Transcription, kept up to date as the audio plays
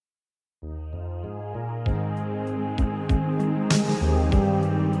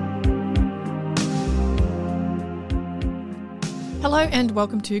Hello and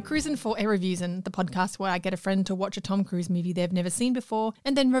welcome to Cruisin' for a Reviewsin', the podcast where I get a friend to watch a Tom Cruise movie they've never seen before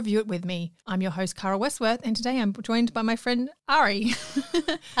and then review it with me. I'm your host, Cara Westworth, and today I'm joined by my friend Ari.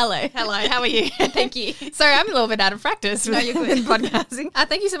 Hello. Hello, how are you? Thank you. Sorry, I'm a little bit out of practice with you're good. podcasting.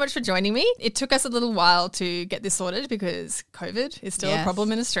 Thank you so much for joining me. It took us a little while to get this sorted because COVID is still a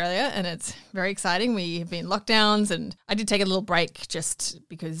problem in Australia and it's very exciting. We have been lockdowns and I did take a little break just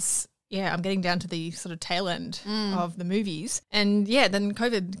because I'm getting down to the sort of tail end of the movies. And then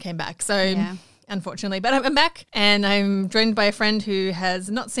COVID came back. So unfortunately, but I'm back and I'm joined by a friend who has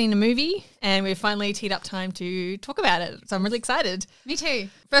not seen a movie and we've finally teed up time to talk about it. So I'm really excited. Me too.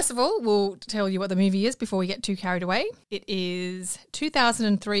 First of all, we'll tell you what the movie is before we get too carried away. It is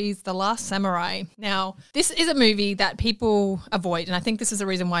 2003's The Last Samurai. Now, this is a movie that people avoid, and I think this is the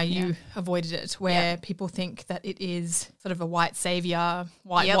reason why you avoided it, where people think that it is sort of a white savior,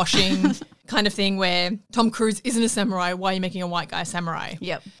 whitewashing kind of thing where Tom Cruise isn't a samurai, why are you making a white guy samurai?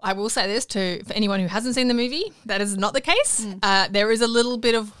 Yep. I will say this for anyone who hasn't seen the movie, that is not the case. There is a little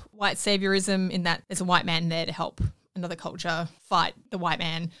bit of white saviorism in that there's a white man there to help another culture fight the white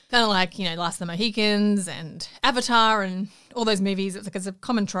man. Kind of like, Last of the Mohicans and Avatar and all those movies. It's a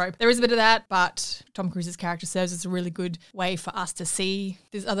common trope. There is a bit of that, but Tom Cruise's character serves as a really good way for us to see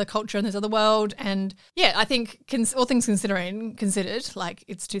this other culture and this other world. And I think all things considered, like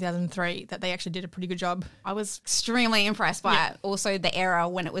it's 2003, that they actually did a pretty good job. I was extremely impressed by it. Also the era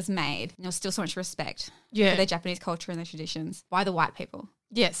when it was made. There was still so much respect for their Japanese culture and their traditions by the white people.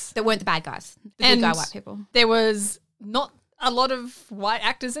 Yes. That weren't the bad guys. The good guy white people. There was not a lot of white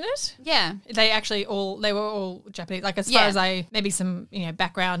actors in it. Yeah. They were all Japanese. Like as far as maybe some,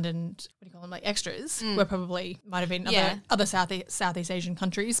 background and what do you call them, like extras might have been other Southeast Asian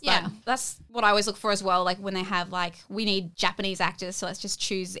countries. But that's what I always look for as well. Like when they have we need Japanese actors, so let's just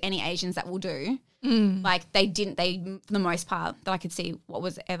choose any Asians that will do. Like they for the most part that I could see what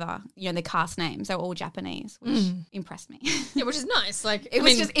was ever, the cast names, they were all Japanese, which impressed me. Yeah, which is nice. Like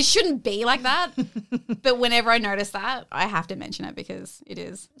it shouldn't be like that. But whenever I notice that, I have to mention it because it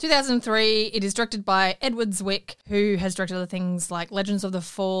is. 2003, it is directed by Edward Zwick, who has directed other things like Legends of the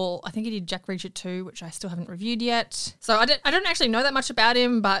Fall. I think he did Jack Reacher 2, which I still haven't reviewed yet. So I don't actually know that much about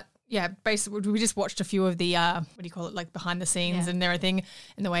him, but basically we just watched a few of the, like behind the scenes and everything,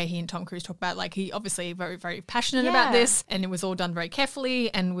 and the way he and Tom Cruise talk about, like he obviously very, very passionate about this, and it was all done very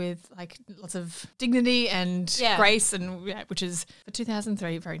carefully and with like lots of dignity and grace, and which is for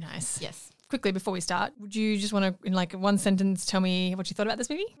 2003 very nice. Yes. Quickly before we start, would you just want to, in like one sentence, tell me what you thought about this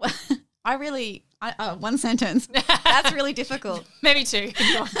movie? One sentence. That's really difficult. Maybe two.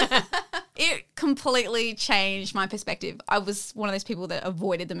 It completely changed my perspective. I was one of those people that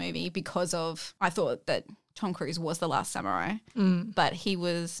avoided the movie because I thought that Tom Cruise was the last samurai, but he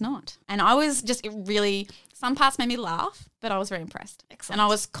was not. And I was some parts made me laugh, but I was very impressed. Excellent. And I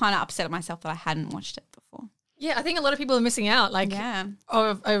was kind of upset at myself that I hadn't watched it before. Yeah, I think a lot of people are missing out,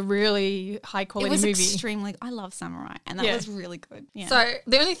 of a really high quality movie. It was extremely. I love samurai, and that was really good. Yeah. So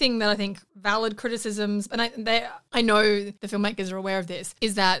the only thing that I think valid criticisms, and I know the filmmakers are aware of this,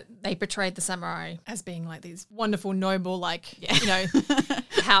 is that they portrayed the samurai as being like these wonderful, noble,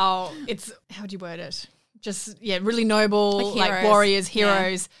 how would you word it? Just really noble, like warriors,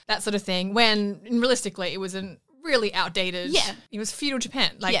 heroes, that sort of thing. When realistically, it was really outdated. Yeah. It was feudal Japan.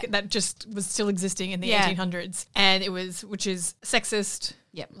 That just was still existing in the 1800s. And which is sexist,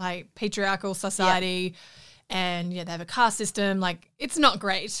 like patriarchal society. And they have a caste system. Like it's not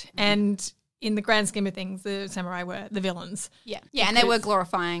great. And in the grand scheme of things, the samurai were the villains. Yeah. Yeah. And they were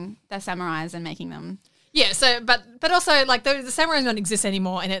glorifying their samurais and making them. Yeah, so but also like the samurais don't exist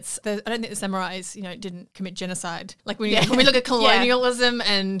anymore, and I don't think the samurais didn't commit genocide. Like when we look at colonialism,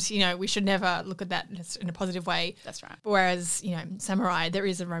 and we should never look at that in a positive way. That's right. Whereas samurai, there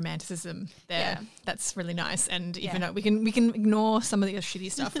is a romanticism there that's really nice, and even though we can ignore some of the shitty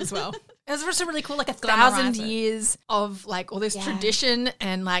stuff as well. It was also really cool, like 1,000 years of like all this tradition,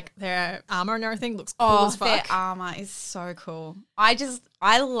 and like their armor and everything looks cool as fuck. Their armor is so cool.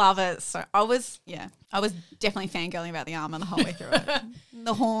 I love it. So I was definitely fangirling about the armor the whole way through it.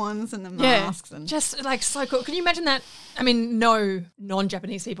 The horns and the masks and just like so cool. Can you imagine that? I mean, no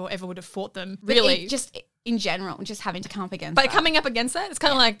non-Japanese people ever would have fought them. Really, just in general, just having to come up against. But coming up against that, it's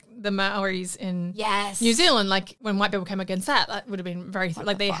kind of like the Maoris in New Zealand. Like when white people came against that would have been very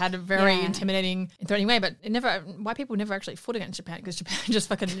they had a very intimidating and threatening way. But white people never actually fought against Japan because Japan just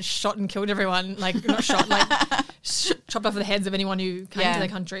fucking shot and killed everyone. Like not shot, like chopped off the heads of anyone who came to their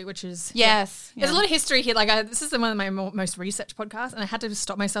country. Which is there's a lot of history here. Like this is one of my most research podcasts, and I had to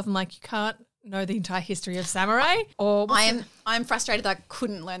stop myself and like you can't know the entire history of samurai. Or I'm frustrated that I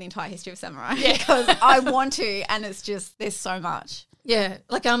couldn't learn the entire history of samurai because I want to, and it's just there's so much. Yeah,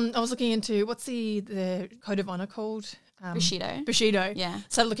 like I was looking into what's the code of honor called? Bushido. Yeah.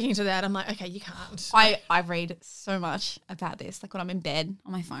 So looking into that, I'm like, okay, you can't. I read so much about this. Like when I'm in bed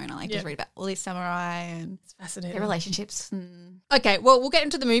on my phone, I like just read about all these samurai and It's fascinating. their relationships. And Okay, well, we'll get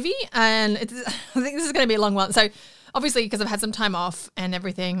into the movie, and I think this is going to be a long one. So obviously, because I've had some time off and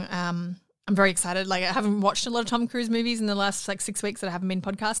everything, I'm very excited. Like, I haven't watched a lot of Tom Cruise movies in the last 6 weeks that I haven't been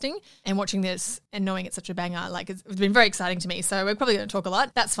podcasting, and watching this and knowing it's such a banger, like it's been very exciting to me. So we're probably going to talk a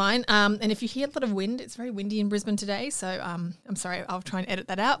lot. That's fine. And if you hear a lot of wind, it's very windy in Brisbane today. So I'm sorry, I'll try and edit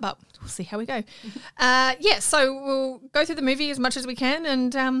that out, but we'll see how we go. So we'll go through the movie as much as we can,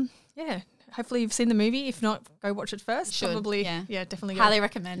 and hopefully you've seen the movie. If not, go watch it first. Probably, definitely. highly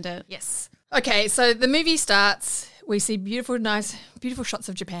recommend it. Yes. Okay, so the movie starts. We see beautiful shots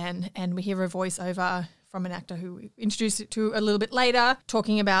of Japan, and we hear a voiceover from an actor who we introduced it to a little bit later,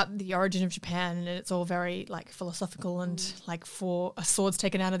 talking about the origin of Japan, and it's all very like philosophical and like four swords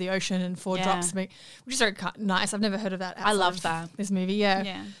taken out of the ocean and four drops, which is very nice. I've never heard of that. I loved that. This movie,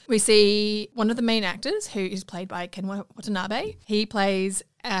 yeah. We see one of the main actors who is played by Ken Watanabe. He plays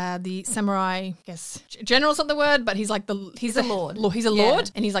the samurai, I guess general's not the word, but he's a lord. He's a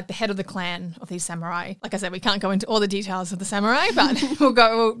lord, and he's like the head of the clan of these samurai. Like I said, we can't go into all the details of the samurai, but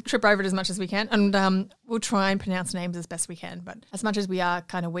we'll trip over it as much as we can, and we'll try and pronounce names as best we can. But as much as we are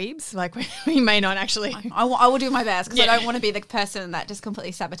kind of weebs, like we may not actually. I will do my best because I don't want to be the person that just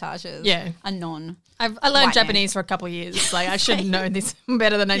completely sabotages a non. I learned Japanese for a couple of years. Like I should have known this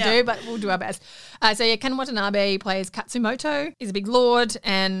better than I do, but we'll do our best. Ken Watanabe plays Katsumoto. He's a big lord,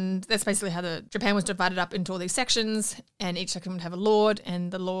 and that's basically how Japan was divided up into all these sections, and each section would have a lord,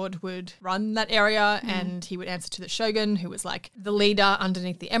 and the lord would run that area, and he would answer to the shogun, who was like the leader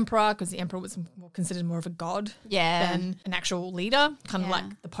underneath the emperor, because the emperor was considered more of a god than an actual leader, kind of like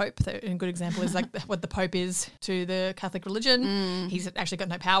the Pope. A good example is like what the Pope is to the Catholic religion. He's actually got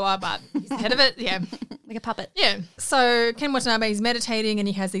no power, but he's the head of it. Yeah. Like a puppet. Yeah. So Ken Watanabe is meditating, and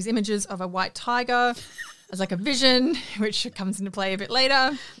he has these images of a white tiger as like a vision, which comes into play a bit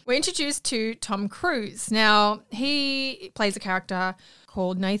later. We're introduced to Tom Cruise. Now, he plays a character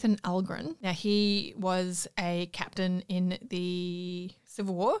called Nathan Algren. Now, he was a captain in the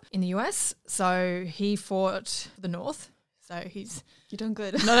Civil War in the US. So he fought for the North. So he's... You're doing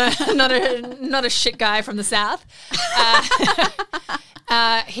good. Not a shit guy from the South.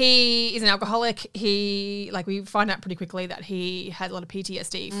 He is an alcoholic. We find out pretty quickly that he had a lot of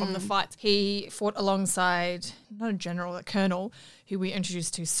PTSD from the fights. He fought alongside, not a general, a colonel, who we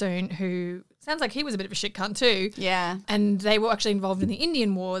introduced to soon, who sounds like he was a bit of a shit cunt too. Yeah. And they were actually involved in the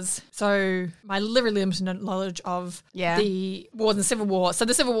Indian Wars. So my literally limited knowledge of the wars and the Civil War. So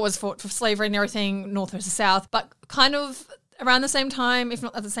the Civil War was fought for slavery and everything, North versus South, but kind of around the same time, if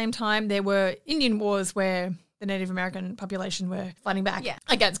not at the same time, there were Indian Wars where the Native American population were fighting back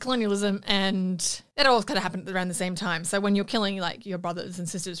against colonialism, and that all kind of happened around the same time. So when you're killing like your brothers and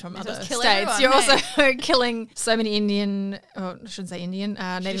sisters from other states, you're also killing so many Native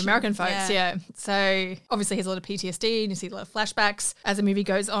American folks. Yeah. So obviously he has a lot of PTSD, and you see a lot of flashbacks as the movie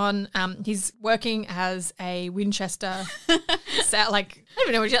goes on. He's working as a Winchester, I don't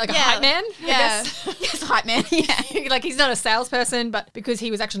even know what a hype man. I guess. Yes, hype man. Yeah. Like he's not a salesperson, but because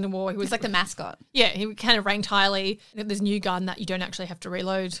he was actually in the war, he was like the mascot. Yeah, he kind of ranked highly. There's a new gun that you don't actually have to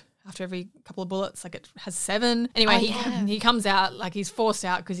reload after every couple of bullets. Like it has 7. Anyway, he comes out, like he's forced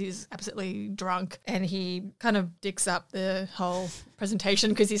out because he's absolutely drunk, and he kind of dicks up the whole presentation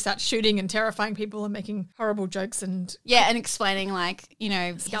because he starts shooting and terrifying people and making horrible jokes and and explaining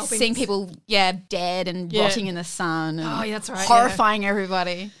seeing people dead and rotting in the sun. And that's right, horrifying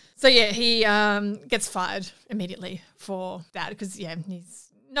everybody. So he gets fired immediately for that because he's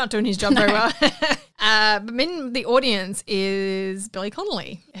not doing his job very well. But in the audience is Billy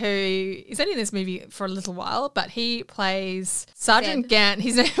Connolly, who is only in this movie for a little while, but he plays Sergeant Gant.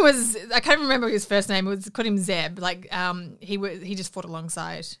 His name was, I can't remember his first name. It was called him Zeb. He just fought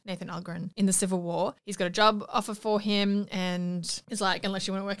alongside Nathan Algren in the Civil War. He's got a job offer for him, and is like, unless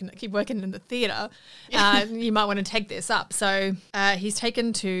you want to keep working in the theatre, you might want to take this up. So he's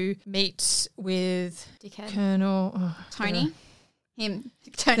taken to meet with Dickhead. Colonel Tony. Him.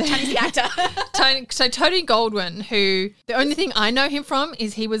 Tony's the actor. Tony Goldwyn, who the only thing I know him from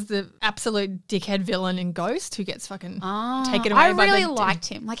is he was the absolute dickhead villain in Ghost who gets fucking taken away. I by really the liked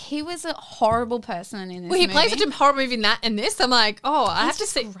him. Like, he was a horrible person in this Well, he movie. plays such a horrible movie in that and this. I'm like, I have to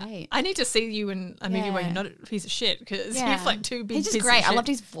see. great. I need to see you in a movie where you're not a piece of shit because you're like too big. He's just pieces great. of shit. I loved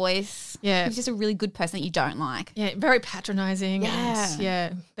his voice. Yeah. He's just a really good person that you don't like. Yeah, very patronising.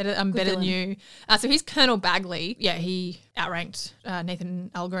 Yeah. I'm better than villain. you. So he's Colonel Bagley. Yeah, he outranked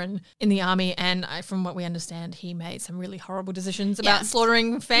Nathan Algren in the army, and from what we understand, he made some really horrible decisions about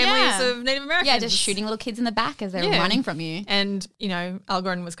slaughtering families of Native Americans. Yeah, just shooting little kids in the back as they're running from you. And,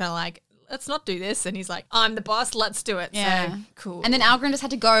 Algren was kind of like, let's not do this. And he's like, I'm the boss, let's do it. Yeah. So, cool. And then Algren just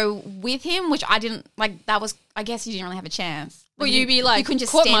had to go with him, which I didn't, like, that was, I guess you didn't really have a chance. Well, you'd be like, you couldn't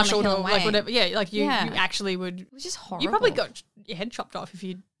just court-martialed stand on or the hill like and whatever. Yeah, like you actually would. It was just horrible. You probably got your head chopped off if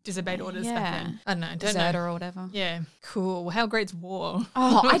you disobeyed orders back then. I don't know. Deserter or whatever. Yeah. Cool. Well, how great's war?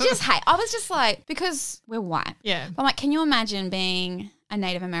 Oh, I was just like, because we're white. Yeah. I'm like, can you imagine being a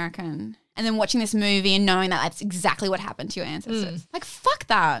Native American and then watching this movie and knowing that that's exactly what happened to your ancestors? Like, fuck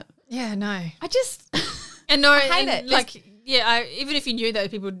that. Yeah, no. I just and no, I hate it. Like, even if you knew that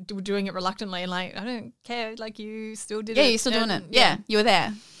people were doing it reluctantly, and like, I don't care. Like, you still did it. Yeah, you're still doing it. Yeah, you were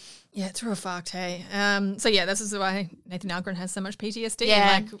there. Yeah, it's real fucked, hey. So yeah, this is why Nathan Algren has so much PTSD.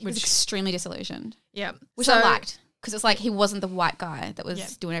 Yeah, he was extremely disillusioned. Yeah, which I liked because it's like he wasn't the white guy that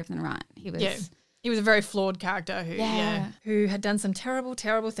was doing everything right. He was. Yeah. He was a very flawed character who had done some terrible,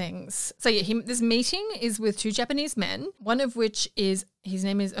 terrible things. So yeah, this meeting is with two Japanese men, one of which is, his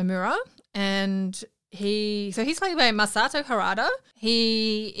name is Omura, and he's played by Masato Harada.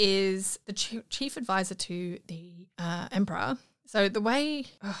 He is the chief advisor to the emperor. So the way,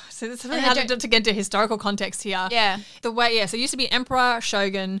 so it's really hard to get into historical context here. Yeah. The way, so it used to be emperor,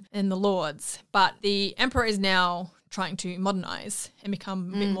 shogun, and the lords, but the emperor is now trying to modernize and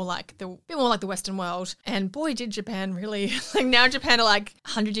become a bit more like the Western world. And boy, did Japan really, like, now Japan are like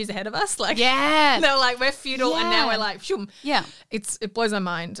 100 years ahead of us. Like, they're like, we're feudal and now we're like, shoom. Yeah. It blows my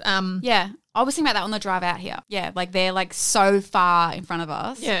mind. Yeah. I was thinking about that on the drive out here. Yeah, like they're like so far in front of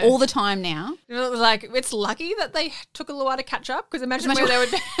us all the time now. It was like, it's lucky that they took a little while to catch up, because imagine where they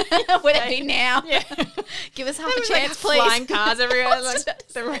would be. Would it be now? Yeah. Give us half a chance, like please. Flying cars everywhere. Like,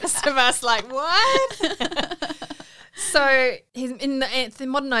 the rest of us like, what? So he's in the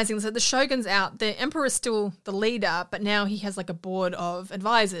modernizing. So the shogun's out. The emperor is still the leader, but now he has like a board of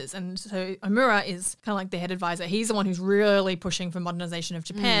advisors. And so Omura is kind of like the head advisor. He's the one who's really pushing for modernization of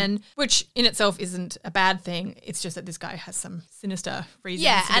Japan, which in itself isn't a bad thing. It's just that this guy has some sinister reasons.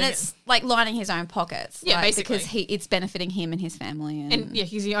 Yeah, and it's like lining his own pockets. Yeah, like, basically. Because it's benefiting him and his family. And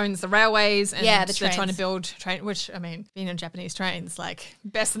he owns the railways, and the they're trying to trains. build train. Which, I mean, being on Japanese trains, like,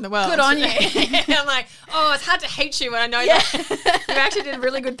 best in the world. Good on you. I'm like, it's hard to hate you when I know that you actually did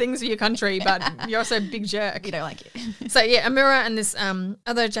really good things for your country, but you're also a big jerk. We don't like it. So yeah, Amura and this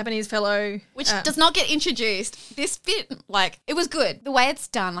other Japanese fellow, Which does not get introduced. This bit, like, it was good. The way it's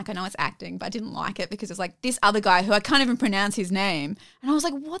done, like, I know it's acting, but I didn't like it because it's like this other guy who I can't even pronounce his name. And I was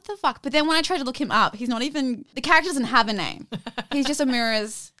like, what the fuck? But then when I tried to look him up, he's not even, the character doesn't have a name. He's just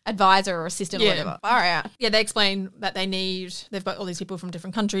Amura's advisor or assistant or whatever. All right. Yeah, they explain that they've got all these people from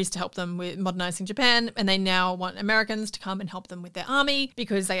different countries to help them with modernizing Japan, and they now want Americans to come and help them with their army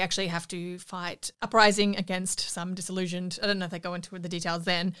because they actually have to fight uprising against some disillusioned, I don't know if they go into the details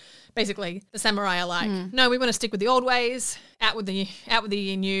then. Basically, the samurai are like, no, we want to stick with the old ways, out with the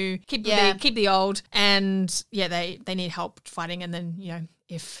new, keep the old, and they need help fighting, and then,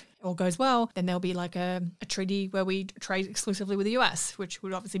 if all goes well, then there'll be like a treaty where we trade exclusively with the US, which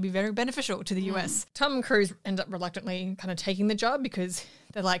would obviously be very beneficial to the US. Tom Cruise ended up reluctantly kind of taking the job because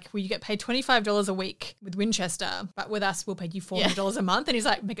they're like, well, you get paid $25 a week with Winchester, but with us, we'll pay you $400 a month. And he's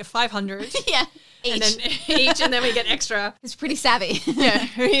like, make it $500. Yeah. And then we get extra. It's pretty savvy. Yeah.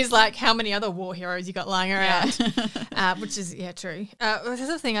 He's like, how many other war heroes you got lying around? Which is, true. There's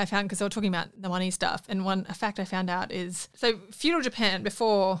another thing I found, because they were talking about the money stuff. And a fact I found out is, so feudal Japan,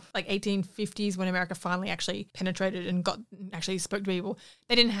 before like 1850s, when America finally actually penetrated and actually spoke to people,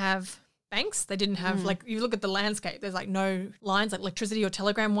 they didn't have banks. They didn't have like, you look at the landscape, there's like no lines like electricity or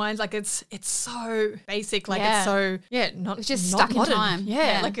telegram lines. Like it's so basic. Like it's so, it's just not stuck modern. in time.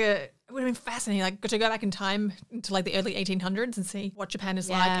 Yeah. Like it would have been fascinating, like to go back in time to like the early 1800s and see what Japan is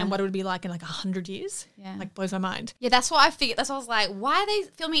like and what it would be like in like 100 years. Yeah. Like blows my mind. Yeah, that's what I figured. That's what I was like, why are they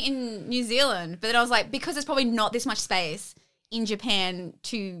filming in New Zealand? But then I was like, because there's probably not this much space in Japan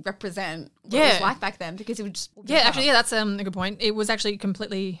to represent what it was like back then, because it would just that's a good point. It was actually it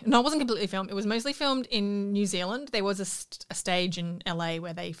wasn't completely filmed. It was mostly filmed in New Zealand. There was a stage in LA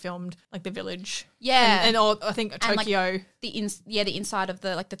where they filmed like the village, and I think Tokyo, like the inside of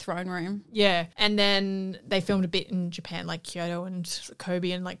the throne room, and then they filmed a bit in Japan, like Kyoto and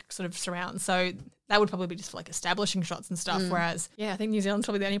Kobe and like sort of surrounds. So that would probably be just for like establishing shots and stuff. Whereas, I think New Zealand's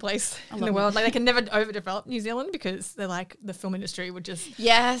probably the only place in the world. Like they can never overdevelop New Zealand because they're like the film industry would just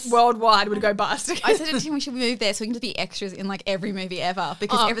worldwide would go bust. I said to Tim we should move there so we can just be extras in like every movie ever,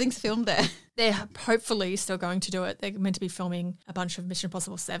 because everything's filmed there. They're hopefully still going to do it. They're meant to be filming a bunch of Mission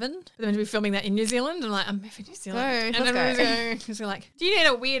Impossible 7. They're meant to be filming that in New Zealand. And I'm moving to New Zealand. Let's go. Like, do you need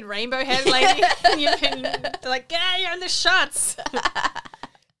a weird rainbow head lady? They're like, you're in the shots.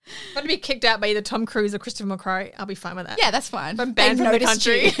 If I'm going to be kicked out by either Tom Cruise or Christopher McQuarrie, I'll be fine with that. Yeah, that's fine. I'm banned from the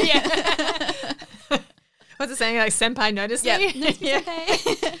country. What's it saying? Like, senpai noticed me?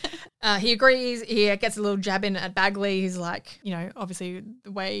 Yeah. He agrees. He gets a little jab in at Bagley. He's like, obviously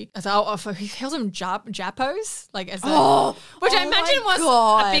the way he calls him Japos, like which I imagine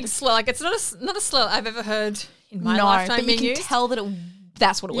was a big slur. Like it's not a slur I've ever heard in my lifetime. But you can tell that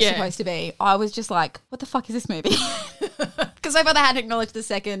that's what it was supposed to be. I was just like, what the fuck is this movie? Because my brother hadn't acknowledged the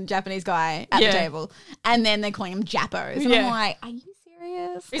second Japanese guy at the table, and then they're calling him Japos, and I'm like, are you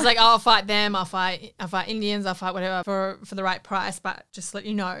serious? He's like, I'll fight them, I'll fight Indians, I'll fight whatever for the right price, but just to let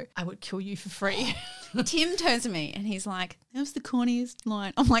you know, I would kill you for free. Tim turns to me and he's like, that was the corniest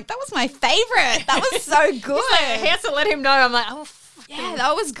line. I'm like, that was my favourite. That was so good. He has to let him know. I'm like, yeah,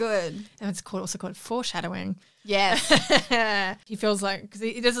 that was good. And it's also called foreshadowing. Yes. He feels like, because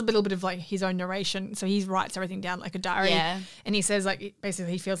he does a little bit of like his own narration, so he writes everything down like a diary. Yeah. And he says like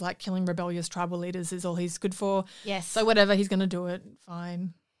basically he feels like killing rebellious tribal leaders is all he's good for. Yes. So whatever, he's going to do it.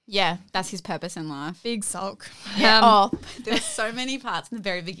 Fine. Yeah, that's his purpose in life. Big sulk. Yeah. There's so many parts in the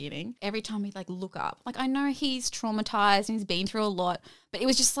very beginning. Every time we like look up, like I know he's traumatized and he's been through a lot, but it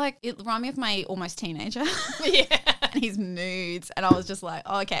was just like, it reminded me of my almost teenager. Yeah. And his moods. And I was just like,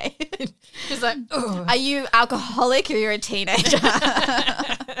 oh, okay. Just like, are you alcoholic or you're a teenager?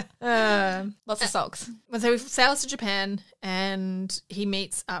 Lots of sulks. Well, so he sails to Japan and he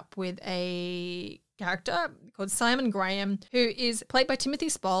meets up with a character called Simon Graham, who is played by Timothy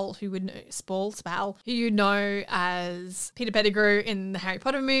Spall, who you know as Peter Pettigrew in the Harry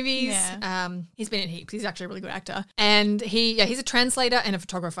Potter movies. Yeah. He's been in heaps. He's actually a really good actor. And he's a translator and a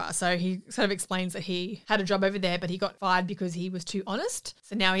photographer. So he sort of explains that he had a job over there, but he got fired because he was too honest.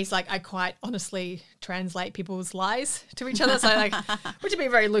 So now he's like, I quite honestly translate people's lies to each other. So like, which would be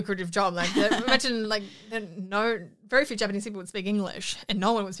a very lucrative job. Like imagine like very few Japanese people would speak English and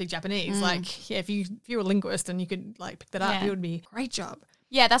no one would speak Japanese. Like, if you were a linguist and you could like pick that up, it would be a great job.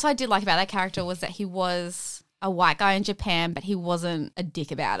 Yeah, that's what I did like about that character, was that he was a white guy in Japan, but he wasn't a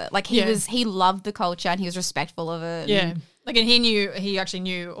dick about it. Like he loved the culture and he was respectful of it. Yeah. Like, and he actually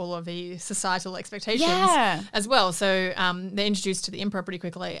knew all of the societal expectations as well. So they're introduced to the emperor pretty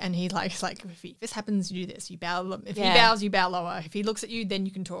quickly, and he's like if this happens, you do this. You bow. If he bows, you bow lower. If he looks at you, then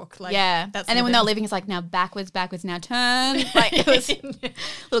you can talk. Like, that's and then when they're leaving, it's like, now backwards, now turn. Like, it was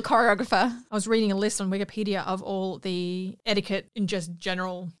little choreographer. I was reading a list on Wikipedia of all the etiquette in just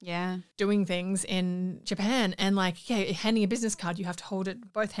general doing things in Japan, and like handing a business card, you have to hold it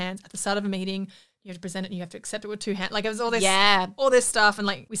with both hands at the start of a meeting. You have to present it and you have to accept it with two hands. Like, it was all this stuff. And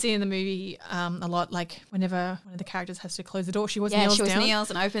like we see in the movie a lot, like whenever one of the characters has to close the door, she always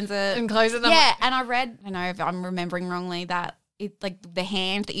kneels and opens it. And closes it. Yeah, and I read, I don't know if I'm remembering wrongly, that it, like the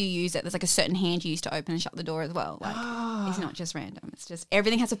hand that you use, there's like a certain hand you use to open and shut the door as well. Like, it's not just random. It's just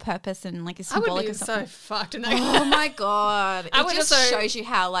everything has a purpose and like a symbolic of something. I would be so fucked in that. Oh my God. It just shows you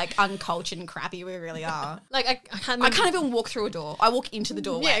how like uncultured and crappy we really are. Like I can't even walk through a door. I walk into the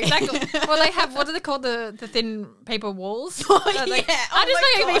doorway. Yeah, exactly. Well, they have, what do they call the thin paper walls? Oh, like, yeah. I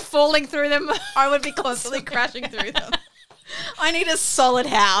just think I'd be falling through them. I would be constantly crashing through them. I need a solid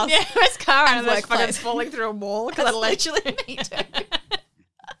house. Yeah, where's Cara? And like fucking falling through a wall. Because that's literally me too.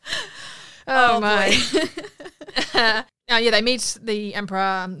 Oh my. They meet the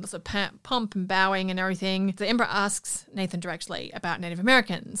emperor, lots of pomp and bowing and everything. The emperor asks Nathan directly about Native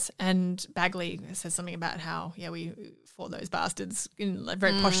Americans, and Bagley says something about how, we fought those bastards in a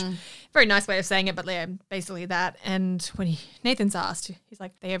very posh, very nice way of saying it, but basically that. And when Nathan's asked, he's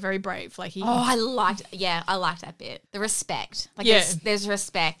like, they are very brave. Like I liked that bit. The respect. Like there's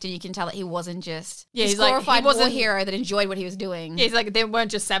respect, and you can tell that he wasn't just this glorified war hero that enjoyed what he was doing. Yeah, he's like, they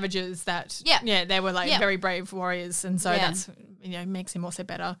weren't just savages that, they were like very brave warriors. And so that's, makes him also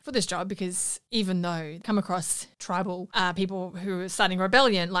better for this job, because even though come across tribal people who are starting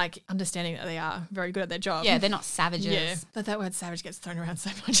rebellion, like understanding that they are very good at their job. Yeah, they're not savages. Yeah, but that word savage gets thrown around so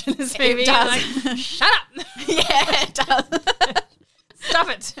much in this movie. It does. Like, shut up. Yeah, it does. Stop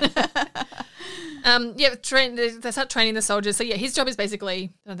it. They start training the soldiers. So, his job is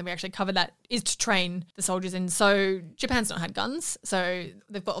basically, I don't think we actually covered that, is to train the soldiers. And so Japan's not had guns. So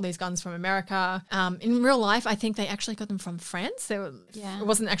they've got all these guns from America. In real life, I think they actually got them from France. It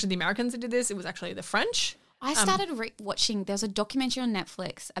wasn't actually the Americans who did this. It was actually the French. I started watching, there's a documentary on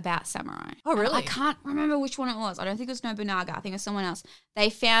Netflix about samurai. Oh, really? I can't remember which one it was. I don't think it was Nobunaga. I think it was someone else.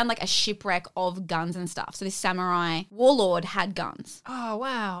 They found like a shipwreck of guns and stuff. So this samurai warlord had guns. Oh,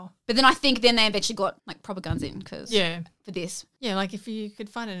 wow. But then I think then they eventually got like proper guns in because for this. Yeah, like if you could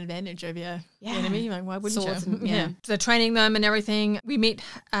find an advantage over your enemy, like why wouldn't Swords you? and, So training them and everything. We meet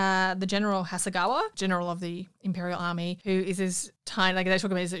the General Hasegawa, general of the Imperial Army, who is this tiny, like they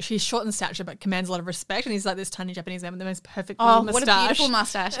talk about, she's short in stature but commands a lot of respect, and he's like this tiny Japanese man with the most perfect little mustache. What a beautiful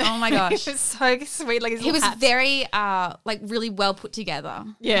mustache. Oh my gosh. He was so sweet. Like he was very like really well put together.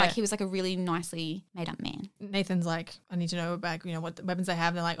 Yeah. Like he was like a really nicely made up man. Nathan's like, I need to know about, what the weapons they have.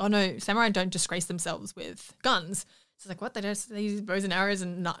 And they're like, oh no, samurai don't disgrace themselves with guns. So it's like, what? They use bows and arrows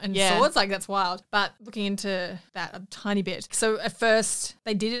and swords? Like, that's wild. But looking into that a tiny bit. So at first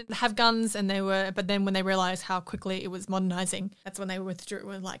they didn't have guns but then when they realized how quickly it was modernizing, that's when they withdrew and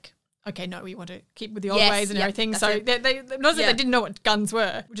were like, okay, no, we want to keep with the old ways and everything. So they not that they didn't know what guns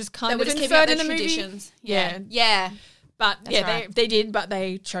were, which is kind of inferred in the traditions. movie. Yeah. But that's right. they did, but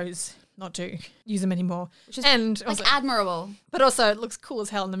they chose not to use them anymore. Which is and like also, admirable. But also it looks cool as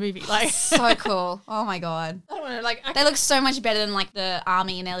hell in the movie. Like so cool. Oh my God. I don't want to like they look so much better than like the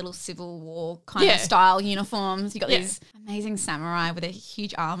army in their little Civil War kind of style uniforms. You got these amazing samurai with their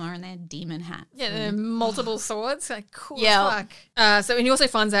huge armor and their demon hats. Yeah, they're multiple swords. Like cool as fuck. So and he also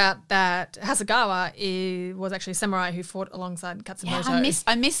finds out that Hasegawa was actually a samurai who fought alongside Katsumoto. Yeah,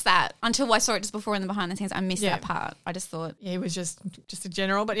 I missed that until I saw it just before in the behind the scenes. I missed that part. I just thought he was just a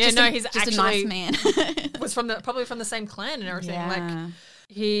general, but he's actually a nice man. was probably from the same clan and everything. Yeah. Like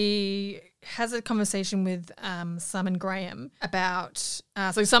he has a conversation with Simon Graham about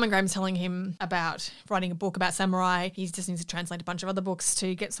so Simon Graham's telling him about writing a book about samurai. He just needs to translate a bunch of other books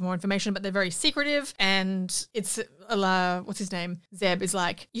to get some more information, but they're very secretive. And it's what's his name? Zeb is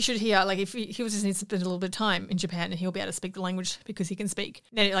like, you should hear, like if he was just needs to spend a little bit of time in Japan and he'll be able to speak the language because he can speak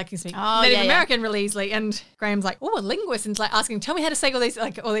Native American really easily. And Graham's like, oh, a linguist, and like asking, tell me how to say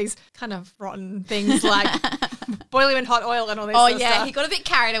all these kind of rotten things like boil him in hot oil and all this sort of stuff. He got a bit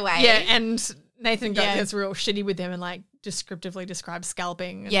carried away. Yeah, and Nathan gets real shitty with him and like descriptively describes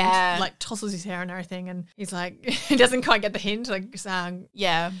scalping and like tosses his hair and everything, and he's like he doesn't quite get the hint, like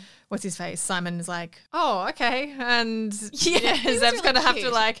what's his face? Simon is like, oh, okay, and Zeb's really gonna have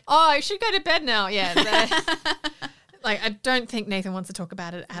to like, oh, I should go to bed now. Like I don't think Nathan wants to talk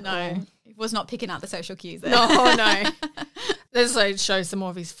about it at all. He was not picking up the social cues there. No. This also shows some more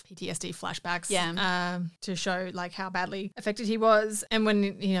of his PTSD flashbacks to show like how badly affected he was. And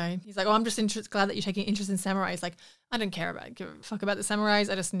when, he's like, oh, I'm just glad that you're taking interest in samurai. He's like, I don't give a fuck about the samurais.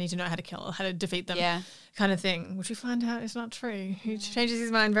 I just need to know how to defeat them kind of thing, which we find out is not true. He changes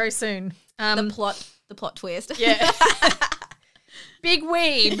his mind very soon. The plot twist. Yeah. Big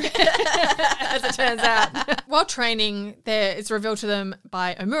weeb, as it turns out. While training, it's revealed to them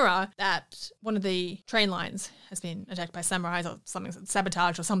by Omura that one of the train lines has been attacked by samurais or something,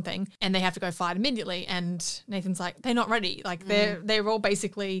 sabotage or something, and they have to go fight immediately. And Nathan's like, they're not ready. Like they're all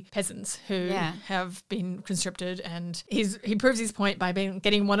basically peasants who have been conscripted, and he proves his point by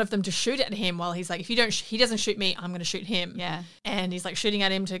getting one of them to shoot at him while he's like, if he doesn't shoot me, I'm going to shoot him. Yeah, and he's like shooting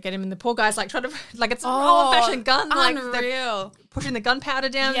at him to get him, and the poor guy's like trying to like it's an old-fashioned gun, like unreal. Pushing the gunpowder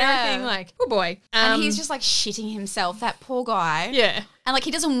down and everything, like, oh boy. And he's just like shitting himself, that poor guy. Yeah. And like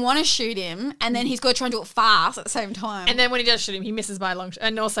he doesn't want to shoot him, and then he's got to try and do it fast at the same time. And then when he does shoot him, he misses by a long shot.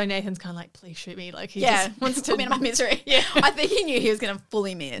 And also Nathan's kind of like, please shoot me. Like he just wants to put me in my misery. Yeah. I think he knew he was going to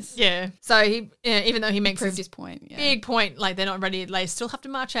fully miss. Yeah. So he, even though he makes proved his point, big point, like they're not ready, they still have to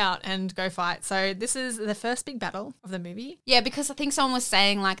march out and go fight. So this is the first big battle of the movie. Yeah, because I think someone was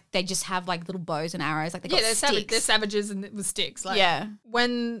saying like they just have like little bows and arrows, like they got sticks. They're savages and with sticks. Like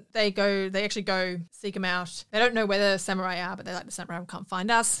when they actually go seek them out. They don't know where the samurai are, but they're like, the samurai can't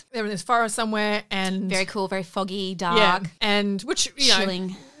find us. They're in this forest somewhere, and very cool, very foggy, dark, and which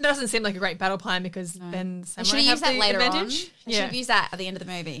chilling. doesn't seem like a great battle plan because then They samurai should have have used that the later on. advantage. They should have used that at the end of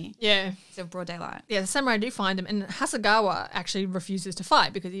the movie. Yeah. So broad daylight. Yeah, the samurai do find him, and Hasegawa actually refuses to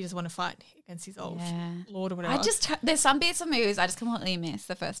fight because he doesn't want to fight against his old lord or whatever. There's some bits of movies I just completely missed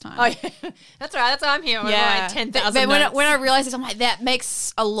the first time. Oh, yeah. That's right. That's why I'm here. yeah. Like 10,000 But notes. when I realized this, I'm like, that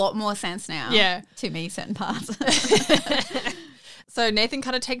makes a lot more sense now. Yeah. To me, certain parts. So Nathan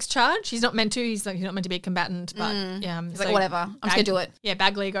kind of takes charge. He's not meant to. He's not meant to be a combatant, but He's like, whatever. I'm just going to do it. Yeah,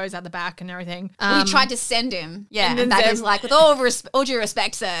 Bagley goes out the back and everything. We tried to send him. Yeah. and And then Bagley's Zeb- like, with all due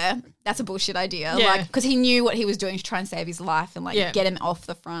respect, sir, that's a bullshit idea. Yeah. Like, because he knew what he was doing to try and save his life and, like, Yeah. get him off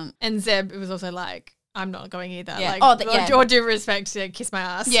the front. And Zeb was also like, I'm not going either. Yeah. Like, all due respect to kiss my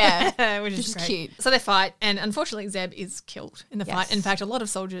ass. Yeah. which is Just great. cute. So they fight, and unfortunately Zeb is killed in the Yes. fight. In fact, a lot of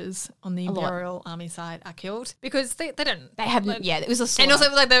soldiers on the lot. Imperial Army side are killed because they don't. They haven't, it was a slaughter. And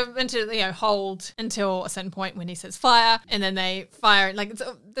also, like, they're meant to, hold until a certain point when he says fire, and then they fire. Like, it's,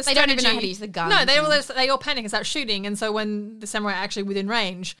 the They don't even know strategy- how to use the guns No, they all panic and start shooting, and so when the samurai are actually within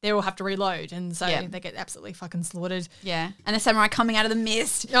range, they all have to reload, and so Yeah. they get absolutely fucking slaughtered. Yeah. And the samurai coming out of the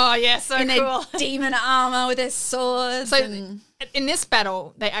mist Oh yeah, so in cool. their demon armor with their swords. So and in this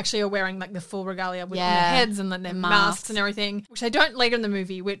battle, they actually are wearing like the full regalia with on their Yeah. heads and like, their masks and everything, which they don't later in the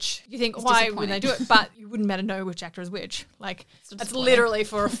movie. Which you think, It's why would they do it? disappointing. But you wouldn't matter know which actor is which. Like that's disappointing. literally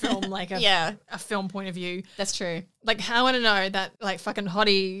for a film, like a Yeah. a film point of view. that's true. Like I want to know that like fucking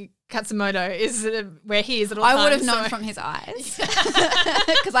hottie Katsumoto is where he is at all I times. would have known so- from his eyes.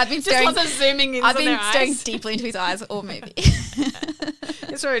 Because I've been just staring. lots of zooming in I've on been their staring eyes. deeply into his eyes all movie.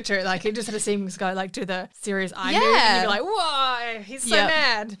 It's very true. Like you just had to see him go like do the serious eye move, Yeah. and you'd be like, whoa, he's so Yep.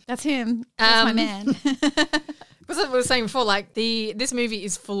 mad. That's him. That's my Um, man. Because I was saying before, like this movie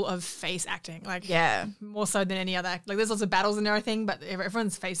is full of face acting, like Yeah. more so than any other act. Like there's lots of battles and everything, but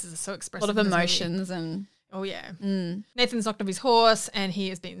everyone's faces are so A expressive. lot of in this movie. emotions and Oh yeah. Nathan's knocked off his horse, and he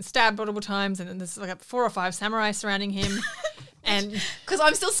has been stabbed multiple times, and then there's like 4 or 5 samurai surrounding him, and because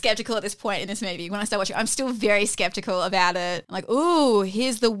I'm still skeptical at this point in this movie. When I start watching, I'm still very skeptical about it. I'm like, ooh,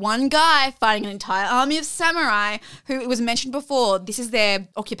 here's the one guy fighting an entire army of samurai who it was mentioned before. This is their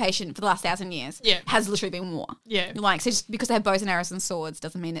occupation for the last 1,000 years. Yeah. Has literally been war. Yeah. Like, so just because they have bows and arrows and swords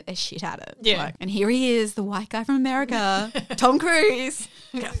doesn't mean that they're shit at it. Yeah. Like, and here he is, the white guy from America, Tom Cruise,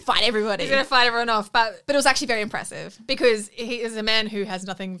 gonna fight everybody. he's gonna fight everyone off, but. But it was actually very impressive. Because he is a man who has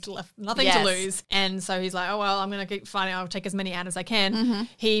nothing to Yes. lose, and so he's like, "Oh well, I'm going to keep fighting. I'll take as many out as I can."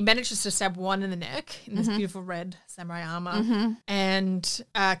 He manages to stab one in the neck in this beautiful red samurai armor, and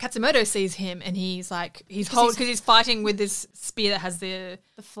Katsumoto sees him, and he's like, because he's fighting with this spear that has the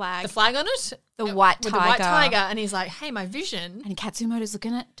The flag. flag on it, The white with the white tiger. tiger, and he's like, "Hey, my vision." And Katsumoto's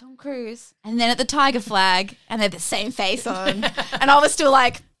looking at Tom Cruise and then at the tiger flag and they have the same face on. And I was still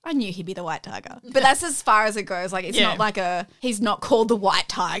like, I knew he'd be the white tiger. But that's as far as it goes. Like, it's Yeah. not like he's not called the white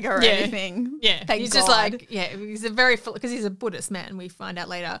tiger or Yeah. anything. Yeah, Thank he's God. just like, he's a very, because he's a Buddhist man, we find out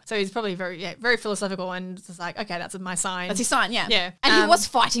later. So he's probably very philosophical, and it's just like, okay, that's my sign. That's his sign, yeah. Yeah. And he was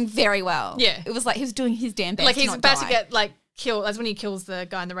fighting very well. Yeah. It was like he was doing his damn best. Like he's not about die. to get like killed. That's when he kills the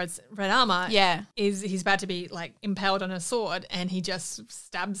guy in the red armor. Yeah. He's about to be like impaled on a sword, and he just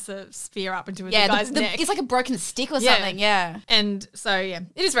stabs the spear up into the Yeah, guy's neck. it's like a broken stick or Yeah. something, yeah. And so it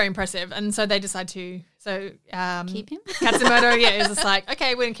is very impressive. And so they decide to Keep him? Katsumoto, is just like,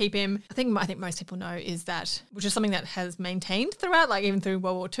 okay, we're gonna keep him. I think most people know is that, which is something that has maintained throughout, like even through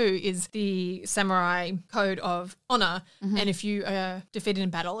World War II, is the samurai code of honor. And if you are defeated in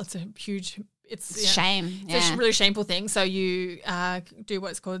battle, it's a huge. It's Shame. It's Yeah. a really shameful thing. So you do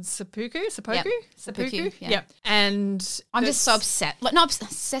what's called seppuku. Seppuku, yeah. Yep. And I'm just so upset. Like, not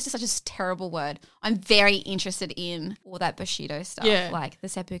obsessed is such a terrible word. I'm very interested in all that Bushido stuff. Yeah. Like the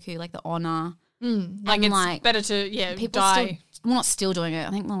seppuku, like the honor. like and it's like, better to People die. still, well, not still doing it.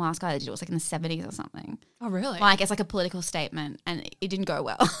 I think the last guy that did it was like in the 70s or something. Oh really? Like, it's like a political statement and it didn't go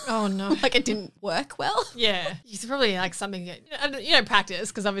well. Oh no. Like, it didn't work well. Yeah, it's probably like something that you don't practice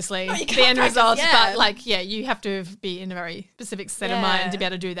because obviously you the can't end practice, result. yeah. But like, you have to be in a very specific state of mind to be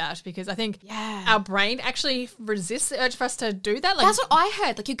able to do that because I think our brain actually resists the urge for us to do that. Like, That's what I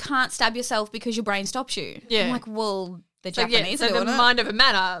heard. Like, you can't stab yourself because your brain stops you. Yeah. I'm like, well, the so, Japanese so are the doing it. mind over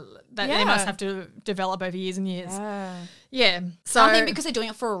matter that they Yeah. must have to develop over years and years. Yeah. Yeah. So I think because they're doing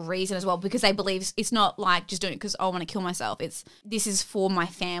it for a reason as well, because they believe it's not like just doing it because I want to kill myself. This is for my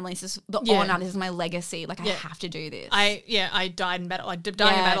family. This is the honor. This is my legacy. Like, I have to do this. I died in battle. Like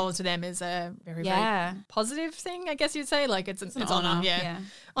dying in Yeah. battle to them is a very Yeah. very positive thing. I guess you'd say like it's honor. honor, Yeah. yeah.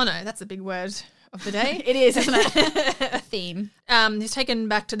 Honor. That's a big word of the day. It is, isn't it? A theme. He's taken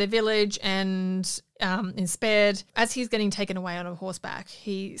back to the village, and is spared. As he's getting taken away on a horseback,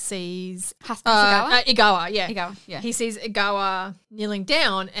 he sees Hasagawa? Igawa. Yeah, Igawa, yeah. He sees Igawa kneeling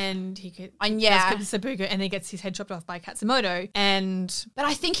down, and he could does seppuku, and he gets his head chopped off by Katsumoto. And But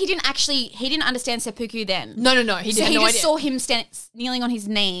I think he didn't understand seppuku then. no, he So had he no just idea. saw him kneeling on his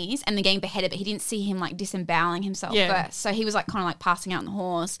knees and then getting beheaded, but he didn't see him like disemboweling himself first. So he was like kind of like passing out on the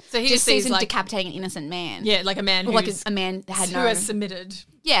horse. So he just just sees, sees him like- decapitating an innocent man. Yeah, like a man Or who's, like a man that had who no has submitted.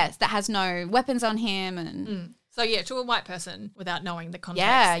 yes, that has no weapons on him and So yeah, to a white person, without knowing the context,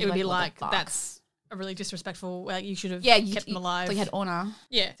 Yeah, it you're would be like, like, what the fuck? that's a really disrespectful. Like you should have you kept him alive. So he had honor.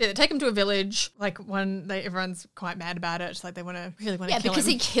 Yeah, so they take him to a village. Like everyone's quite mad about it. Like they really want to Yeah, kill because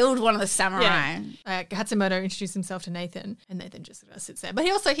him. he killed one of the samurai. Katsumoto introduced himself to Nathan, and Nathan just sort of sits there. But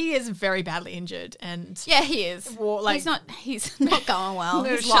he is very badly injured, and Yeah, he is. Well, like- he's not going well.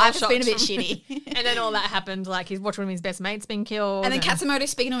 Little His life has been a bit shell-shocked shitty. and then all that happened. Like he's watching one of his best mates being killed, And then Katsumoto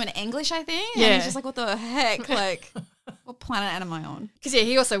speaking to him in English, I think. And Yeah. he's just like, what the heck? Like, what planet am I on? because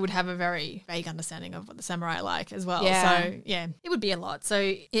he also would have a very vague understanding of what the samurai are like as well. Yeah. So it would be a lot.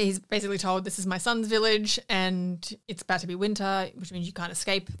 So he's basically told, this is my son's village and it's about to be winter, which means you can't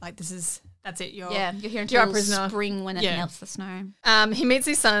escape. Like that's it. You're You're here you're until a prisoner. spring when it Yeah. melts the snow. He meets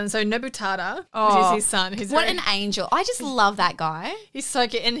his son, so Nobutada, which Oh, is his son. Who's What very, an angel. I just love that guy. he's so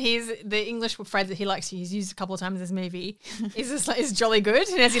cute, and he's the English phrase that he likes to use used a couple of times in this movie. Is just like is jolly good,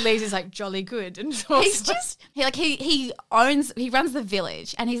 and as he leaves, he's like jolly good, and so He's just he runs the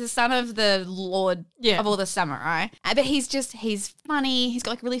village and he's the son of the lord Yeah. of all the samurai. But he's funny. He's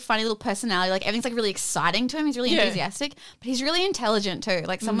got like really funny little personality. Like everything's like really exciting to him. He's really Yeah. enthusiastic, but he's really intelligent too.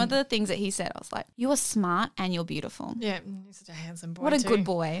 Like some of the things that he said, I was like, you are smart and you're beautiful. yeah, he's such a handsome boy. What a too. good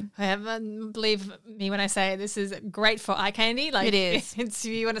boy. Believe me when I say this is great for eye candy. Like It is. It's,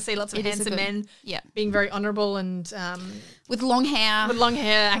 you want to see lots of It is a handsome good- men, yeah. being very honourable and With long hair with long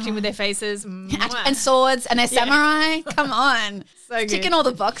hair, acting with their faces, and swords and they're samurai. Come on. So good. Ticking all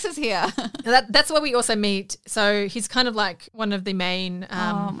the boxes here. That's where we also meet. So he's kind of like one of the main.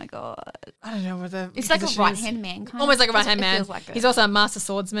 Oh my God. I don't know what the It's like a position is. right-hand man kind Almost like a That's right hand what it man. feels like it. He's also a master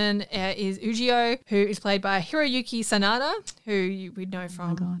swordsman. Is Ujio, who is played by Hiroyuki Sanada, who we know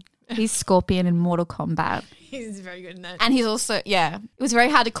from. God. He's Scorpion in Mortal Kombat. He's very good in that. And he's also, it was very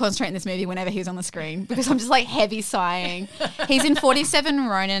hard to concentrate in this movie whenever he was on the screen because I'm just like heavy sighing. He's in 47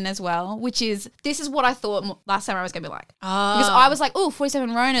 Ronin as well, this is what I thought Last Samurai was going to be like. Because I was like,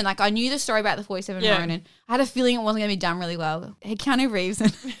 47 Ronin. Like I knew the story about the 47 Yeah. Ronin. I had a feeling it wasn't going to be done really well. Hey, Keanu Reeves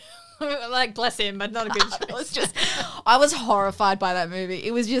and like, bless him, but not a good it choice. was I was horrified by that movie.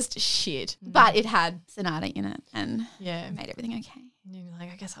 It was just shit. But it had Sonata in it and Yeah. made everything okay. And you're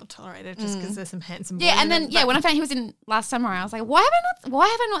like, I guess I'll tolerate it just because there's some handsome boys Yeah, and in then it, but- when I found he was in Last Samurai, I was like, why have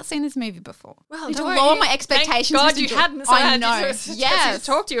I not seen this movie before? Well, Need to don't worry. lower my Thank expectations. God just you enjoy- hadn't. So I know. Yes. Yes,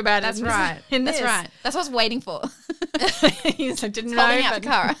 Talk to you about that's it. right. In That's this. right. That's what I was waiting for. He's like, didn't know. Holding out but-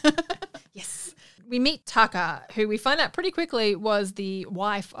 for Kara. Yes. We meet Taka, who we find out pretty quickly was the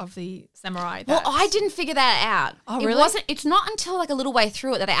wife of the samurai. Well, I didn't figure that out. Oh, It really? wasn't. It's not until like a little way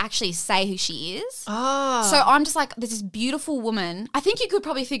through it that they actually say who she is. Oh. So I'm just like, there's this beautiful woman. I think you could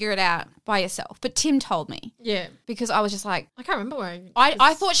probably figure it out by yourself, but Tim told me yeah. because I was just like, I can't remember where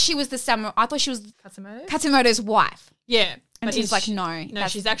I thought she was the samurai. I thought she was Katsumoto? Katsumoto's wife. Yeah. And but he's like, she- no, No,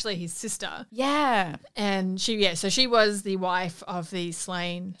 that's- she's actually his sister. Yeah. And so she was the wife of the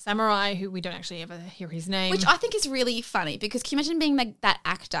slain samurai who we don't actually ever hear his name. Which I think is really funny because can you imagine being like that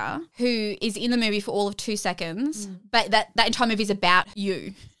actor who is in the movie for all of 2 seconds, but that entire movie is about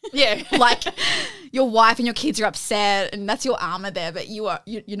you. yeah. Like your wife and your kids are upset and that's your armor there, but you're not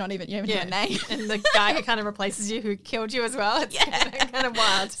even, you don't even have a name. And the guy who kind of replaces you who killed you as well. It's kind of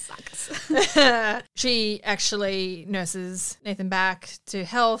wild. Sucks. She actually nurses Nathan back to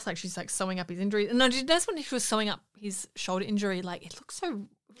health. Like she's like sewing up his injuries. And no, did you notice when she was sewing up his shoulder injury? Like it looks so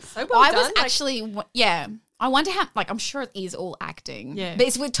well I done. was Like, actually, I wonder how, like, I'm sure it is all acting. Yeah. But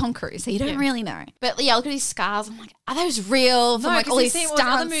it's with Tom Cruise, so you don't really know. But yeah, look at his scars. I'm like, are those real from like 'cause all you these see stunts? all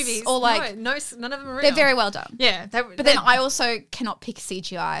the other movies. Or like, no, none of them are real. they're very well done. Yeah. But then I also cannot pick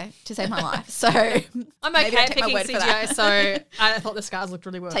CGI to save my life. So I'm maybe okay don't at take my picking word for CGI, that. so I thought the scars looked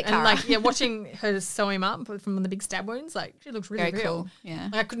really well. Take and Cara. like, watching her sew him up from the big stab wounds, like she looks really Very real. cool, yeah.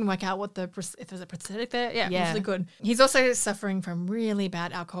 Like I couldn't work out if there's a prosthetic there. Yeah, it was Yeah. really good. He's also suffering from really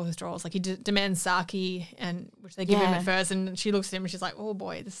bad alcohol withdrawals. Like he demands sake and which they give him Yeah. at first, and she looks at him and she's like, oh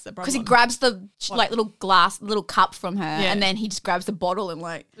boy, this is a problem. Because he grabs the little cup from her, and then he just grabs the bottle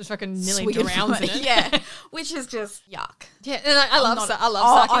and just fucking nearly swig drowns from in it. Yeah, which is just yuck. Yeah, and I love sake. I'm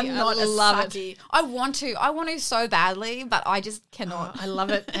not I a love sake. it. I want to so badly, but I just cannot. I love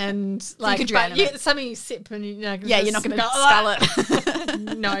it, and like, could drown but in it. something you sip and Yeah, you're not going to scull scull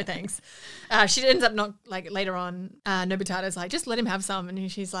it. No, thanks. She ends up not like later on. Nobitada's like, just let him have some,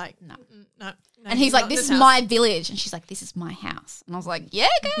 and she's like, no. And he's like, this is my village. And she's like, this is my house. And I was like, yeah,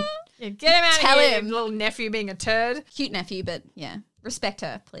 girl. Yeah, get him out Tell of here, him. little nephew being a turd. Cute nephew, but yeah, respect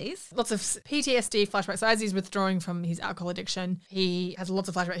her, please. Lots of PTSD flashbacks. So as he's withdrawing from his alcohol addiction, he has lots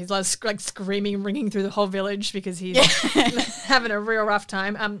of flashbacks. He's like screaming, ringing through the whole village because he's having a real rough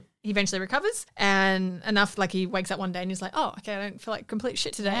time. He eventually recovers and enough, like he wakes up one day and he's like, oh, okay, I don't feel like complete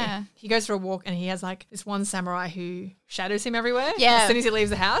shit today. Yeah. He goes for a walk and he has like this one samurai who shadows him everywhere. Yeah. As soon as he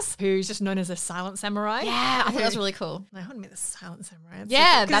leaves the house, who's just known as a silent samurai. Yeah, I think that's really cool. I want to be the silent samurai.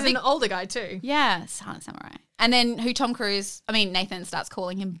 Yeah, because that'd he's be- an older guy too. Yeah, Silent Samurai. And then Nathan starts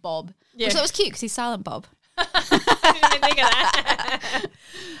calling him Bob. Yeah. Which that was cute because he's Silent Bob. I didn't even think of that.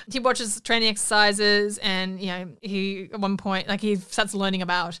 He watches training exercises and, he at one point, like he starts learning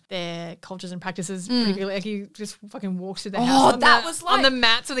about their cultures and practices pretty quickly. Like he just fucking walks through the house on the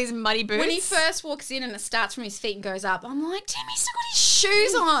mats with these muddy boots. When he first walks in and it starts from his feet and goes up, I'm like, damn, he's still got his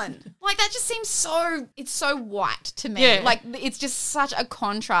shoes on. Like that just seems it's so white to me. Yeah. Like it's just such a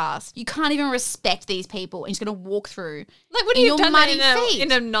contrast. You can't even respect these people and he's going to walk through like, what do in you your done muddy that feet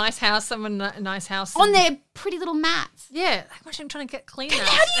in a nice house, a nice house? on their pretty little mats. Yeah. Like, imagine him trying to get clean now.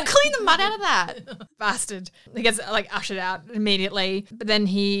 How do you clean the mud out of that? Bastard. He gets like ushered out immediately, but then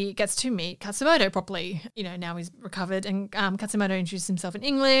he gets to meet Katsumoto properly. Now he's recovered, and Katsumoto introduces himself in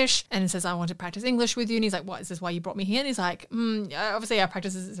English and says, I want to practice English with you. And he's like, what, is this why you brought me here? And he's like, obviously our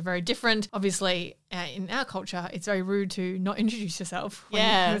practices are very different. Obviously in our culture, it's very rude to not introduce yourself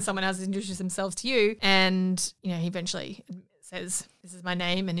when someone else introduces themselves to you. And, he eventually says, this is my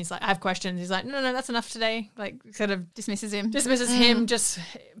name. And he's like, I have questions. He's like, no, that's enough today. Like sort of Dismisses him.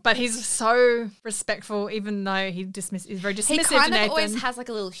 But he's so respectful, even though he's very dismissive He to kind of Nathan. always has like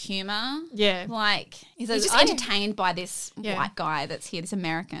a little humor. Yeah. Like he's says, just entertained by this Yeah. white guy that's here, this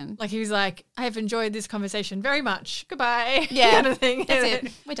American. Like he was like, I have enjoyed this conversation very much. Goodbye. Yeah. Kind of thing. That's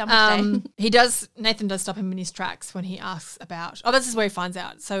it. We're done for today. Nathan does stop him in his tracks when he asks about, this is where he finds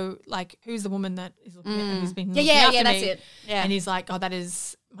out. So like, who's the woman that is looking at, who's been looking after that's me? it. Yeah. And he's like, oh, that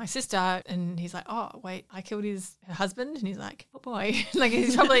is my sister. And he's like, oh, wait, I killed her husband. And he's like, oh boy. Like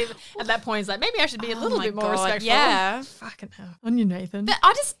he's probably at that point, he's like, maybe I should be a little my bit more God, respectful. yeah. Fucking hell. On you, Nathan. But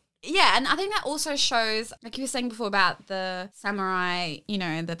and I think that also shows, like you were saying before about the samurai,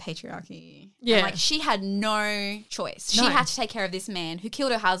 the patriarchy. Yeah. And like she had no choice. No. She had to take care of this man who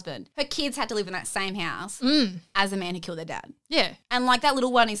killed her husband. Her kids had to live in that same house as the man who killed their dad. Yeah. And like that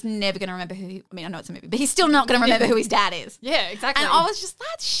little one is never going to remember I know it's a movie, but he's still not going to remember who his dad is. Yeah, exactly. And I was just,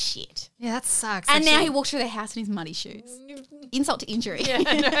 that's shit. yeah, that sucks. And now actually. he walks through the house in his muddy shoes. Insult to injury. Yeah,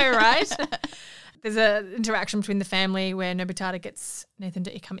 I know, right? There's an interaction between the family where Nobutada gets Nathan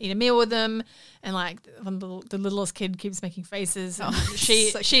to come eat a meal with them, and like the littlest kid keeps making faces. And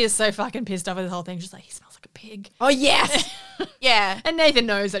she is so fucking pissed off with the whole thing. She's like, he smells like a pig. Oh, yes. Yeah. And Nathan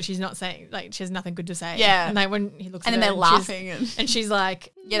knows that she's not saying, like, she has nothing good to say. Yeah. And like when he looks And at then her they're laughing. and she's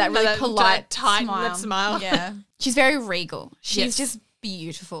like, Yeah, that really polite tight smile. lip smile. Yeah. She's very regal. Yes. She's just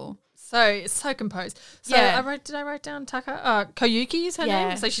beautiful. So composed. So Yeah. did I write down Taka? Koyuki is her Yeah.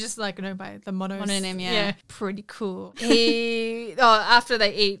 name. So she's just like by the Mononym, yeah. Pretty cool. After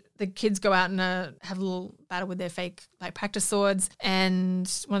they eat, the kids go out and have a little battle with their fake like practice swords, and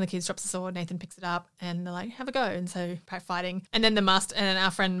one of the kids drops the sword. Nathan picks it up, and they're like, "Have a go!" And so fighting, and then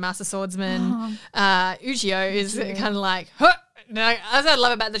our friend Master Swordsman Ujio is kind of like, huh! No, as I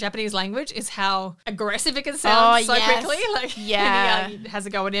love about the Japanese language is how aggressive it can sound so yes. quickly. Like, Yeah. he has a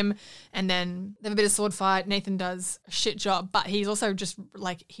go at him, and then they have a bit of sword fight. Nathan does a shit job, but he's also just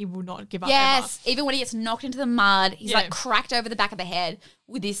like, he will not give up Yes. Even when he gets knocked into the mud, he's Yeah. like cracked over the back of the head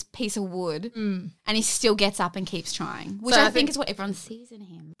with this piece of wood, and he still gets up and keeps trying, which So I I think think- is what everyone sees in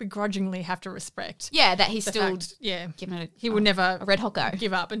him. Begrudgingly have to respect. Yeah, that he's The still fact, giving it he would never a red hot go.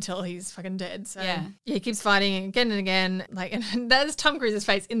 give up until he's fucking dead. So Yeah. he keeps fighting again and again. Like, and that is Tom Cruise's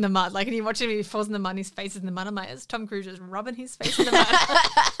face in the mud. Like, and you watch him, he falls in the mud, his face is in the mud. I'm like, is Tom Cruise just rubbing his face in the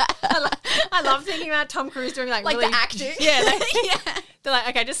mud? I love thinking about Tom Cruise doing like really, the acting. Yeah, Yeah. they're like,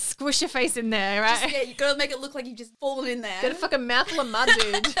 okay, just squish your face in there, right? Yeah, you gotta make it look like you've just fallen in there. Get a fucking mouthful of mud,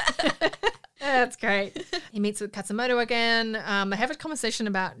 dude. Yeah, that's great. He meets with Katsumoto again. They have a conversation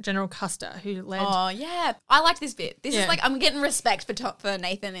about General Custer, who led. Oh yeah, I liked this bit. This Yeah. is like I'm getting respect for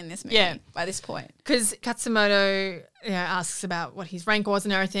Nathan in this movie. Yeah. By this point. Because Katsumoto asks about what his rank was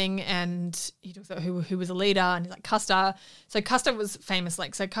and everything, and he talks about who was a leader, and he's like, Custer. So Custer was famous,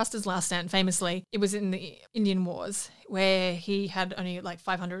 Custer's last stand, famously, it was in the Indian Wars, where he had only like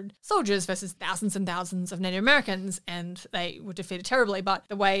 500 soldiers versus thousands and thousands of Native Americans, and they were defeated terribly. But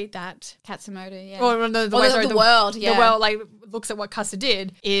the way that Katsumoto, yeah. Or the way, sorry, the world, yeah. The world like looks at what Custer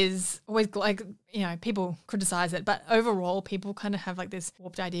did is always like, people criticize it, but overall people kind of have like this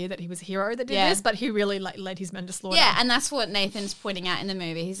warped idea that he was a hero that did Yeah. this, but he really like led his men to slaughter. Yeah, and that's what Nathan's pointing out in the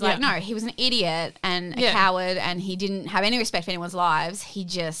movie. He's like, no, he was an idiot and a Yeah. coward, and he didn't have any respect for anyone's lives. He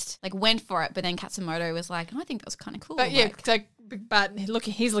just like went for it. But then Katsumoto was like, I think that was kind of cool. But yeah, Like, but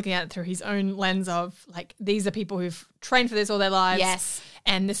he's looking at it through his own lens of like, these are people who've trained for this all their lives. Yes.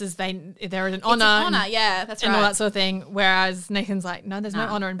 And this is they're an honor. it's an honor, yeah, that's right. and all that sort of thing. Whereas Nathan's like, no, there's no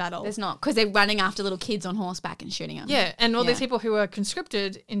honor in battle. There's not, because they're running after little kids on horseback and shooting them. Yeah, and all Yeah. these people who were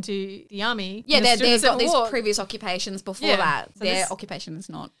conscripted into the army. Yeah, in the they've got Civil these War. previous occupations before Yeah. that. So Their this- occupation is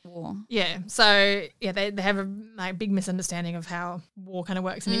not war. Yeah, so yeah, they have a like big misunderstanding of how war kind of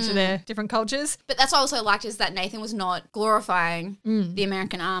works in each of their different cultures. But that's what I also liked, is that Nathan was not glorifying the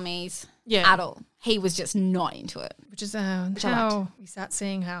American armies Yeah. at all. He was just not into it. Which is I how we start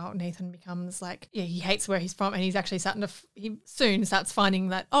seeing how Nathan becomes like, he hates where he's from, and he's actually starting to, he soon starts finding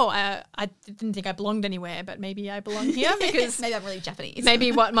that, I didn't think I belonged anywhere, but maybe I belong here because Maybe I'm really Japanese.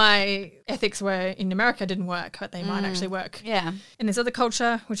 maybe what my ethics were in America didn't work, but they might actually work. Yeah. In this other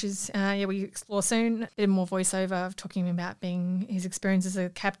culture, which is, we explore soon, a bit more voiceover of talking about being his experience as a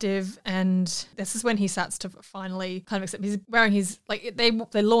captive. And this is when he starts to finally kind of accept, he's wearing his, like, they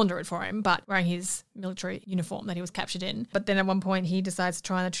launder it for him, but wearing his military uniform that he was captured in. But then at one point he decides to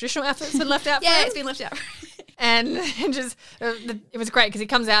try on the traditional outfits that left out for Yeah, him. it's been left out. And just, it was great because he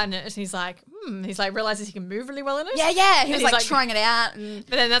comes out in it and he's like, he's like, realizes he can move really well in it. Yeah. He And was he's like trying it out. And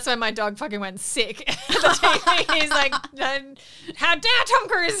But then that's when my dog fucking went sick. He's like, how dare Tom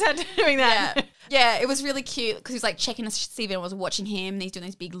Cruise doing that? yeah, it was really cute because he was like checking to see if anyone was watching him. And he's doing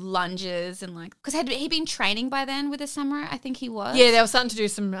these big lunges and like, because had he been training by then with the samurai? I think he was. Yeah, they were starting to do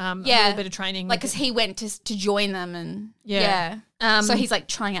some a little bit of training. Like, because he went to join them and Yeah. so he's like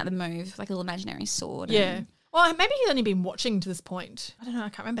trying out the move, like a little imaginary sword. yeah. And Well, maybe he's only been watching to this point. I don't know. I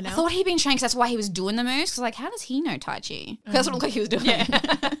can't remember now. I thought he'd been trained because that's why he was doing the moves. Because like, how does he know Tai Chi? That's what it looked like he was doing. Yeah.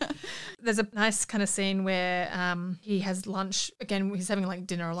 There's a nice kind of scene where he has lunch. Again, he's having like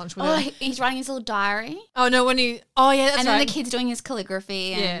dinner or lunch with Oh, her. he's writing his little diary. Oh, no, when he... Oh, yeah, that's and right. then the kid's doing his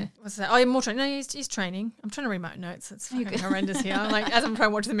calligraphy. And Yeah. What's that? Oh, yeah, more training. No, he's training. I'm trying to read my notes. It's fucking horrendous here. I'm like, as I'm trying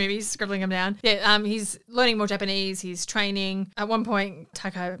to watch the movie, he's scribbling them down. Yeah, he's learning more Japanese. He's training. At one point,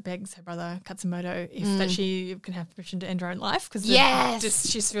 Taka begs her brother, Katsumoto, if that she can have permission to end her own life because Yes.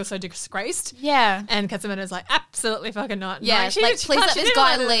 she feels so disgraced. Yeah. And Katsumoto's like, absolutely fucking not. Yeah, Like, like, please let she this didn't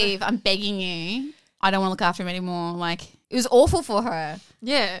guy want to- leave. I'm begging you. I don't want to look after him anymore. Like, it was awful for her.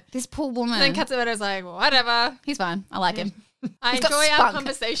 Yeah. This poor woman. And then Katsumoto's like, well, whatever. He's fine. I like him. I He's got enjoy our spunk.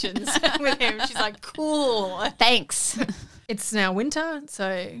 conversations with him. She's like, cool. Thanks. It's now winter,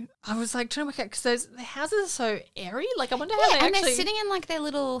 so I was like trying to work out because the houses are so airy. Like, I wonder how Yeah, they and actually... they're sitting in like their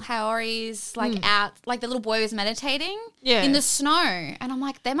little haoris, like out, like the little boy was meditating Yeah. in the snow. And I'm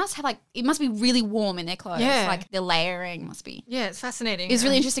like, they must have like, it must be really warm in their clothes. Yeah. Like the layering must be. Yeah, it's fascinating. It's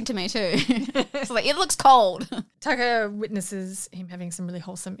really interesting to me too. It's like, it looks cold. Tucker witnesses him having some really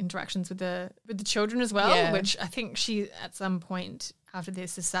wholesome interactions with the children as well, Yeah. which I think she at some point after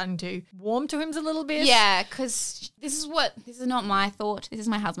this is starting to warm to him a little bit. Yeah, because this is not my thought. This is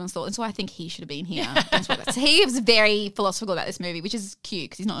my husband's thought. That's why I think he should have been here. So he was very philosophical about this movie, which is cute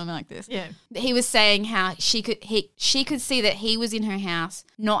because he's not normally like this. Yeah. He was saying how she could see that he was in her house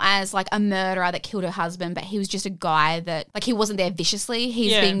not as like a murderer that killed her husband, but he was just a guy that like he wasn't there viciously.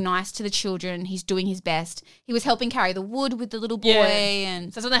 He's Yeah. being nice to the children. He's doing his best. He was helping carry the wood with the little boy, Yeah.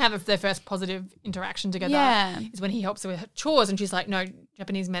 and So that's when they have their first positive interaction together. Yeah. Is when he helps her with her chores and she's like, no,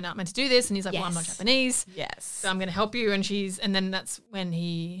 Japanese men aren't meant to do this. And he's like, well, I'm not Yes. Japanese. yes, So I'm going to help you. And then that's when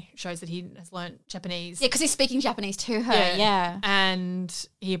he shows that he has learnt Japanese. yeah, because he's speaking Japanese to her. Yeah. And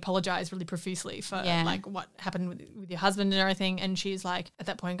he apologized really profusely for Yeah. like what happened with your husband and everything. And she's like, at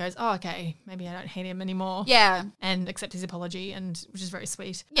that point goes, oh, okay, maybe I don't hate him anymore. Yeah. And accept his apology, and which is very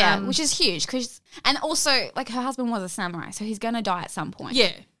sweet. Yeah, which is huge. And also, like, her husband was a samurai, so he's going to die at some point.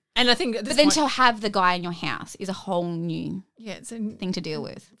 Yeah. And I think at this But then point, to have the guy in your house is a whole new it's a thing to deal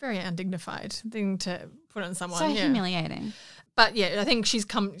with. very undignified thing to put on someone. So yeah. humiliating. But yeah, I think she's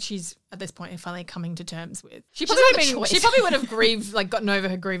at this point finally coming to terms with. She got probably, a choice. she probably would have grieved, like gotten over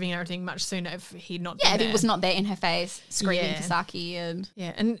her grieving and everything much sooner if he'd not Yeah, been if there. he was not there in her face, screaming Yeah. for Saki and...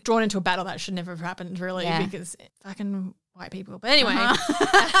 Yeah, and drawn into a battle that should never have happened, really, Yeah. because fucking white people. But anyway,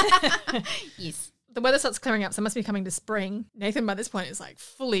 Yes. the weather starts clearing up, so it must be coming to spring. Nathan, by this point, is like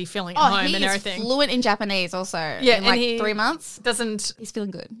fully feeling at Oh, home he and is everything. fluent in Japanese also. Yeah, in and he 3 months. Doesn't, He's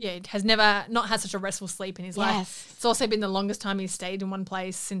feeling good. yeah, has never not had such a restful sleep in his life. Yes. It's also been the longest time he's stayed in one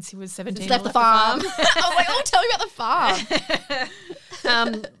place since he was 17. Just left the farm. I was like, oh, tell me about the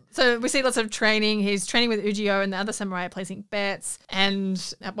farm. So we see lots of training. He's training with Ujio and the other samurai are placing bets. And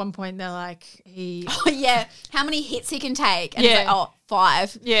at one point they're like, Oh, yeah. How many hits he can take. And Yeah. he's like, oh,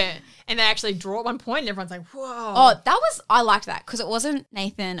 5. yeah. And they actually draw at one point and everyone's like, whoa. Oh, I liked that because it wasn't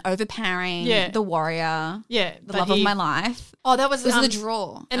Nathan overpowering Yeah. the warrior, yeah. the love of my life. Oh, that was It was the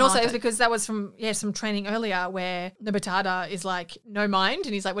draw. And I also liked it's it. because that was from some training earlier where Nobutada is like, no mind.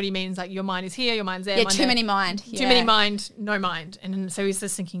 And he's like, what do you mean? He's like, your mind is here, your mind's there. Yeah, mine too there. many mind. Too many mind, no mind. And so he's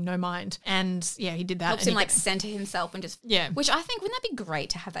just thinking no mind. And yeah, he did that. Helps and him he like got- center himself and just Yeah. Which I think wouldn't that be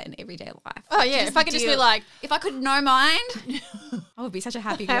great to have that in everyday life? Oh yeah, if I could just be like, if I could no mind, I would be such a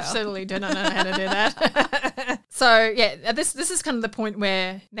happy girl. absolutely do not know how to do that. So yeah, this is kind of the point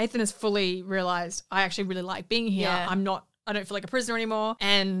where Nathan has fully realized I actually really like being here. Yeah. I don't feel like a prisoner anymore,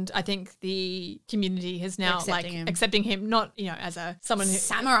 and I think the community has now Accepting him. accepting him, not as someone who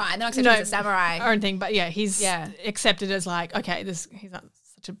Samurai. They're not accepting him as a samurai. or anything, but yeah, he's Yeah. accepted as like okay, he's not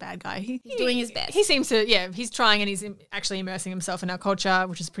such a bad guy. He's doing his best. He seems to he's trying and he's actually immersing himself in our culture,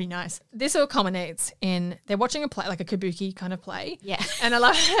 which is pretty nice. This all culminates in they're watching a play like a kabuki kind of play. Yeah. And I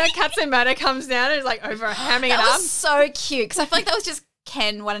love how Katsumoto comes down and is like over hamming it That up. was so cute because I feel like that was just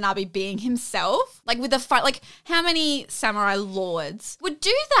Ken Watanabe being himself. Like with the fight, like how many samurai lords would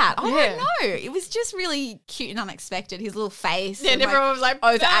do that? I Yeah. don't know. It was just really cute and unexpected. His little face. Yeah, and everyone was like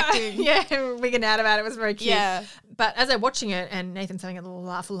overacting. yeah, wigging out about it. It was very cute. Yeah. But as they're watching it, and Nathan's having a little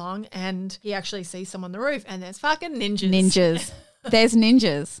laugh along, and he actually sees someone on the roof, and there's fucking ninjas. Ninjas. There's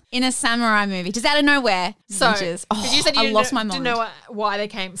ninjas in a samurai movie. Just out of nowhere, So, ninjas. Oh, 'cause you said you I didn't lost know, my mind. didn't know why they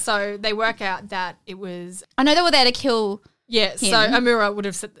came. So they work out that it was I know they were there to kill. so Him. Amura would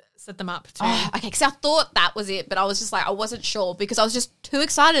have set them up to. Oh, okay, because I thought that was it, but I was just like, I wasn't sure because I was just too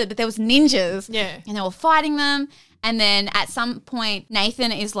excited that there was ninjas. Yeah. And they were fighting them. And then at some point,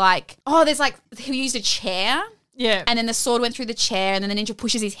 Nathan is like, oh, there's like, he used a chair. Yeah. And then the sword went through the chair, and then the ninja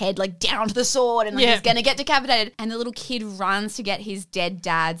pushes his head like down to the sword, and like Yeah. he's gonna get decapitated. And the little kid runs to get his dead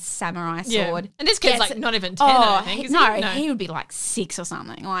dad's samurai sword. And this kid's Gets like it. not even 10, I think. Is no, he? he would be like 6 or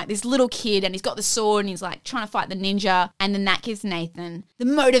something. Like this little kid, and he's got the sword, and he's like trying to fight the ninja. And then that gives Nathan the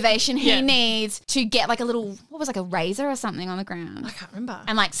motivation he Yeah. needs to get like a little, what was like a razor or something on the ground, I can't remember.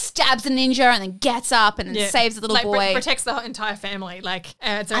 and like stabs the ninja, and then gets up and then Yeah. saves the little like, boy. protects the whole entire family. Like,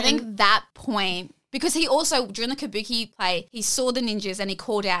 I think that point. Because he also, during the Kabuki play, he saw the ninjas and he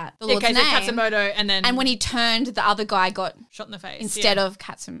called out the Lord's so name. Katsumoto, and then And when he turned, the other guy got shot in the face instead of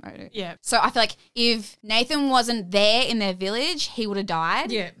Katsumoto. Yeah. So I feel like if Nathan wasn't there in their village, he would have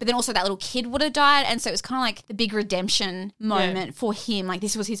died. Yeah. But then also that little kid would have died. And so it was kind of like the big redemption moment for him. Like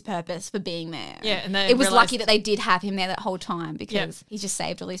this was his purpose for being there. Yeah, and they it was realised- lucky that they did have him there that whole time because he just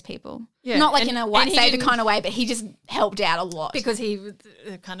saved all these people. Yeah. Not like And- in a and white he savior didn't- kind of way, but he just helped out a lot. because he was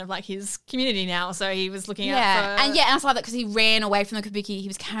kind of like his community now, so he was looking out Yeah, for and I saw that because he ran away from the Kabuki. He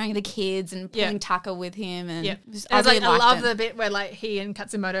was carrying the kids and pulling Yeah. Taka with him, and Yeah, it was- And it's really like, I liked love it. the bit where like he and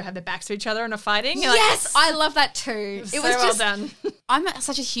Katsumoto have their backs to each other and are fighting. You're Yes, like, I love that too. so It was well just done. I'm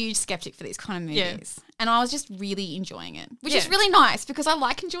such a huge skeptic for these kind of Yeah. movies, and I was just really enjoying it, which is Yeah. really nice because I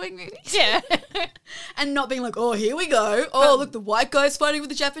like enjoying movies. Yeah. And not being like, oh, here we go. Oh, look, the white guy's fighting with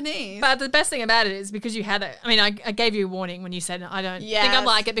the Japanese. But the best thing about it is because you had it. I mean, I gave you a warning when you said I don't think I Yes.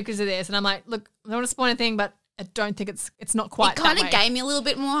 like it because of this, and I'm like, look, I don't want to spoil anything, but I don't think it's not quite. It kind that of way. gave me a little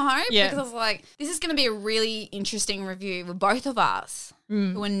bit more hope Yeah. because I was like, this is going to be a really interesting review with both of us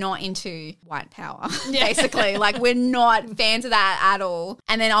who are not into white power, basically. Like, we're not fans of that at all.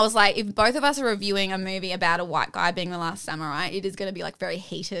 And then I was like, if both of us are reviewing a movie about a white guy being the last samurai, it is going to be like very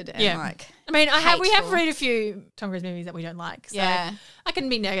heated and Yeah. like... I mean, we have hateful. read a few Tom Cruise movies that we don't like. So Yeah. I can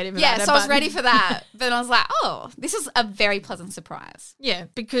be negative about Yeah, it. so I was but- ready for that. But then I was like, oh, this is a very pleasant surprise. Yeah,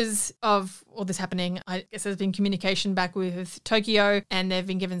 because of all this happening, I guess there's been communication back with Tokyo, and they've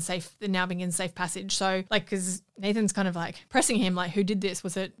now been given safe passage. So, like, because Nathan's kind of like pressing him, like, who did this?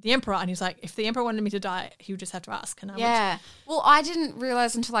 Was it the Emperor? And he's like, if the Emperor wanted me to die, he would just have to ask. And I Yeah. Well, I didn't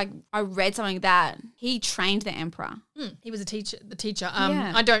realize until like I read something that he trained the Emperor. he was the teacher.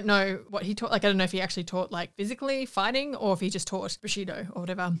 Yeah. I don't know what he taught. Like, I don't know if he actually taught like physically fighting or if he just taught Bushido or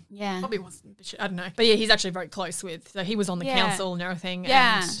whatever. Yeah. Probably wasn't Bushido. I don't know. But yeah, he's actually very close with. So he was on the Yeah. council and everything.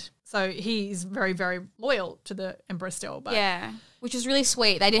 Yeah. And so he's very, very loyal to the Emperor still. But Yeah. Which was really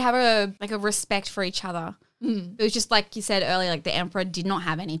sweet. They did have a respect for each other. It was just like you said earlier, like the Emperor did not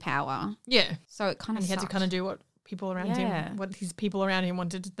have any power. yeah. So it kind of And he had to kind of do what people around Yeah. him, what his people around him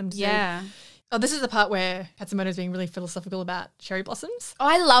wanted them to do. Yeah. Oh, this is the part where Katsumoto's being really philosophical about cherry blossoms. Oh,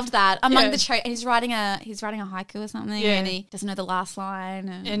 I loved that. Among Yeah. the cherry, and he's writing a haiku or something, Yeah. and he doesn't know the last line.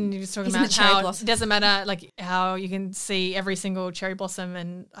 And he was talking He's in about the cherry how it blossom. doesn't matter, like how you can see every single cherry blossom,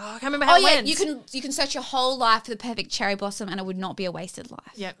 and I can't remember Oh how it yeah, went. you can search your whole life for the perfect cherry blossom, and it would not be a wasted life.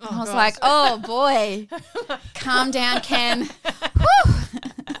 Yeah. And Oh, I was gosh. like, oh boy, calm down, Ken.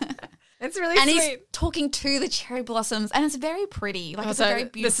 It's really And he's sweet. talking to the cherry blossoms, and it's very pretty. Like it's a Also, very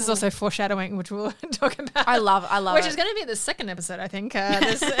beautiful. this is also foreshadowing, which we'll talk about. I love Which it. is going to be the second episode, I think,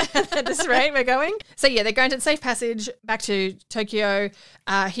 this, at this rate we're going. So, yeah, they're going to the safe passage back to Tokyo.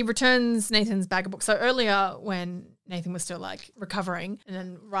 He returns Nathan's bag of books. So, earlier when Nathan was still, like, recovering and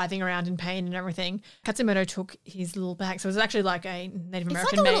then writhing around in pain and everything, Katsumoto took his little bag. So, it was actually like a Native It's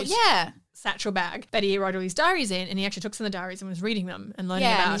American like a little, made yeah, satchel bag that he wrote all his diaries in, and he actually took some of the diaries and was reading them and learning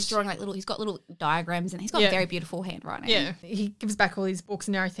yeah. about. And he's drawing like he's got little diagrams, and he's got Yeah. very beautiful handwriting. Yeah, he gives back all these books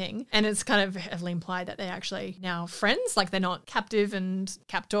and everything, and it's kind of heavily implied that they're actually now friends. Like they're not captive and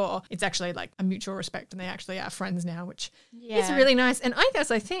captor. It's actually like a mutual respect, and they actually are friends now, which is Yeah. really nice. And I guess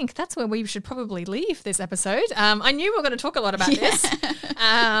I think that's where we should probably leave this episode. I knew we were going to talk a lot about this,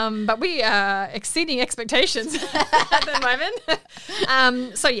 but we are exceeding expectations at the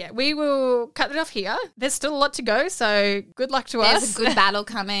moment. So yeah, we will cut it off here. There's still a lot to go, so good luck to us. There's a good battle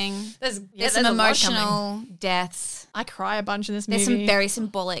coming. There's Some a lot coming. emotional deaths. I cry a bunch in this There's movie. some very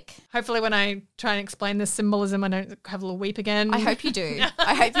symbolic. Hopefully when I try and explain this symbolism, I don't have a little weep again. I hope you do.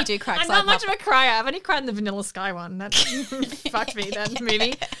 I hope you do cry. 'cause I'm I not much love- of a crier. I've only cried in the Vanilla Sky one. That fucked me, that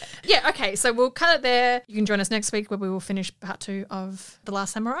movie. Yeah, okay, so we'll cut it there. You can join us next week where we will finish part 2 of The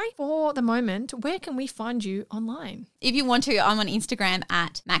Last Samurai. For the moment, where can we find you online? If you want to, I'm on Instagram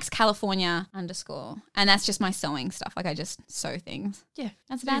at maxcalifornia_. And that's just my sewing stuff. Like I just sew things. Yeah,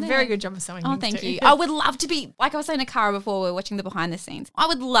 That's you do about a it. very good job of sewing Oh, things thank too. you. I would love to be, like I was saying to Cara before we were watching the behind the scenes, I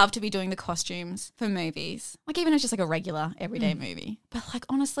would love to be doing the costumes for movies. Like even if it's just like a regular everyday movie. But like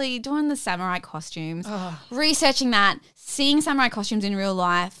honestly, doing the samurai costumes, researching that, seeing samurai costumes in real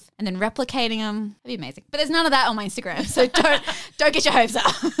life, and then replicating them, that'd be amazing. But there's none of that on my Instagram, so don't get your hopes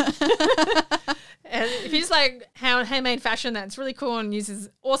up. And if you just like handmade fashion, that's really cool and uses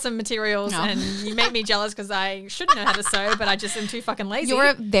awesome materials, No. and you make me jealous because I should know how to sew, but I just am too fucking lazy. You're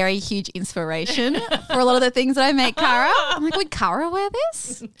a very huge inspiration for a lot of the things that I make, Cara. I'm like, would Cara wear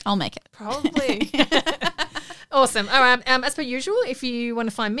this? I'll make it. Probably. Awesome. All right. As per usual, if you want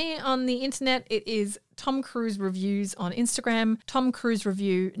to find me on the internet, it is Tom Cruise Reviews on Instagram, Tom Cruise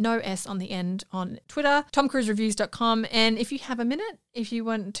Review, no S on the end, on Twitter, tomcruisereviews.com. And if you have a minute, if you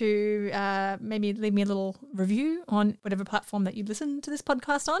want to maybe leave me a little review on whatever platform that you listen to this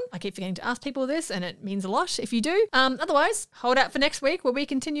podcast on. I keep forgetting to ask people this, and it means a lot if you do. Otherwise, hold out for next week where we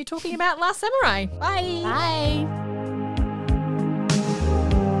continue talking about Last Samurai. Bye. Bye.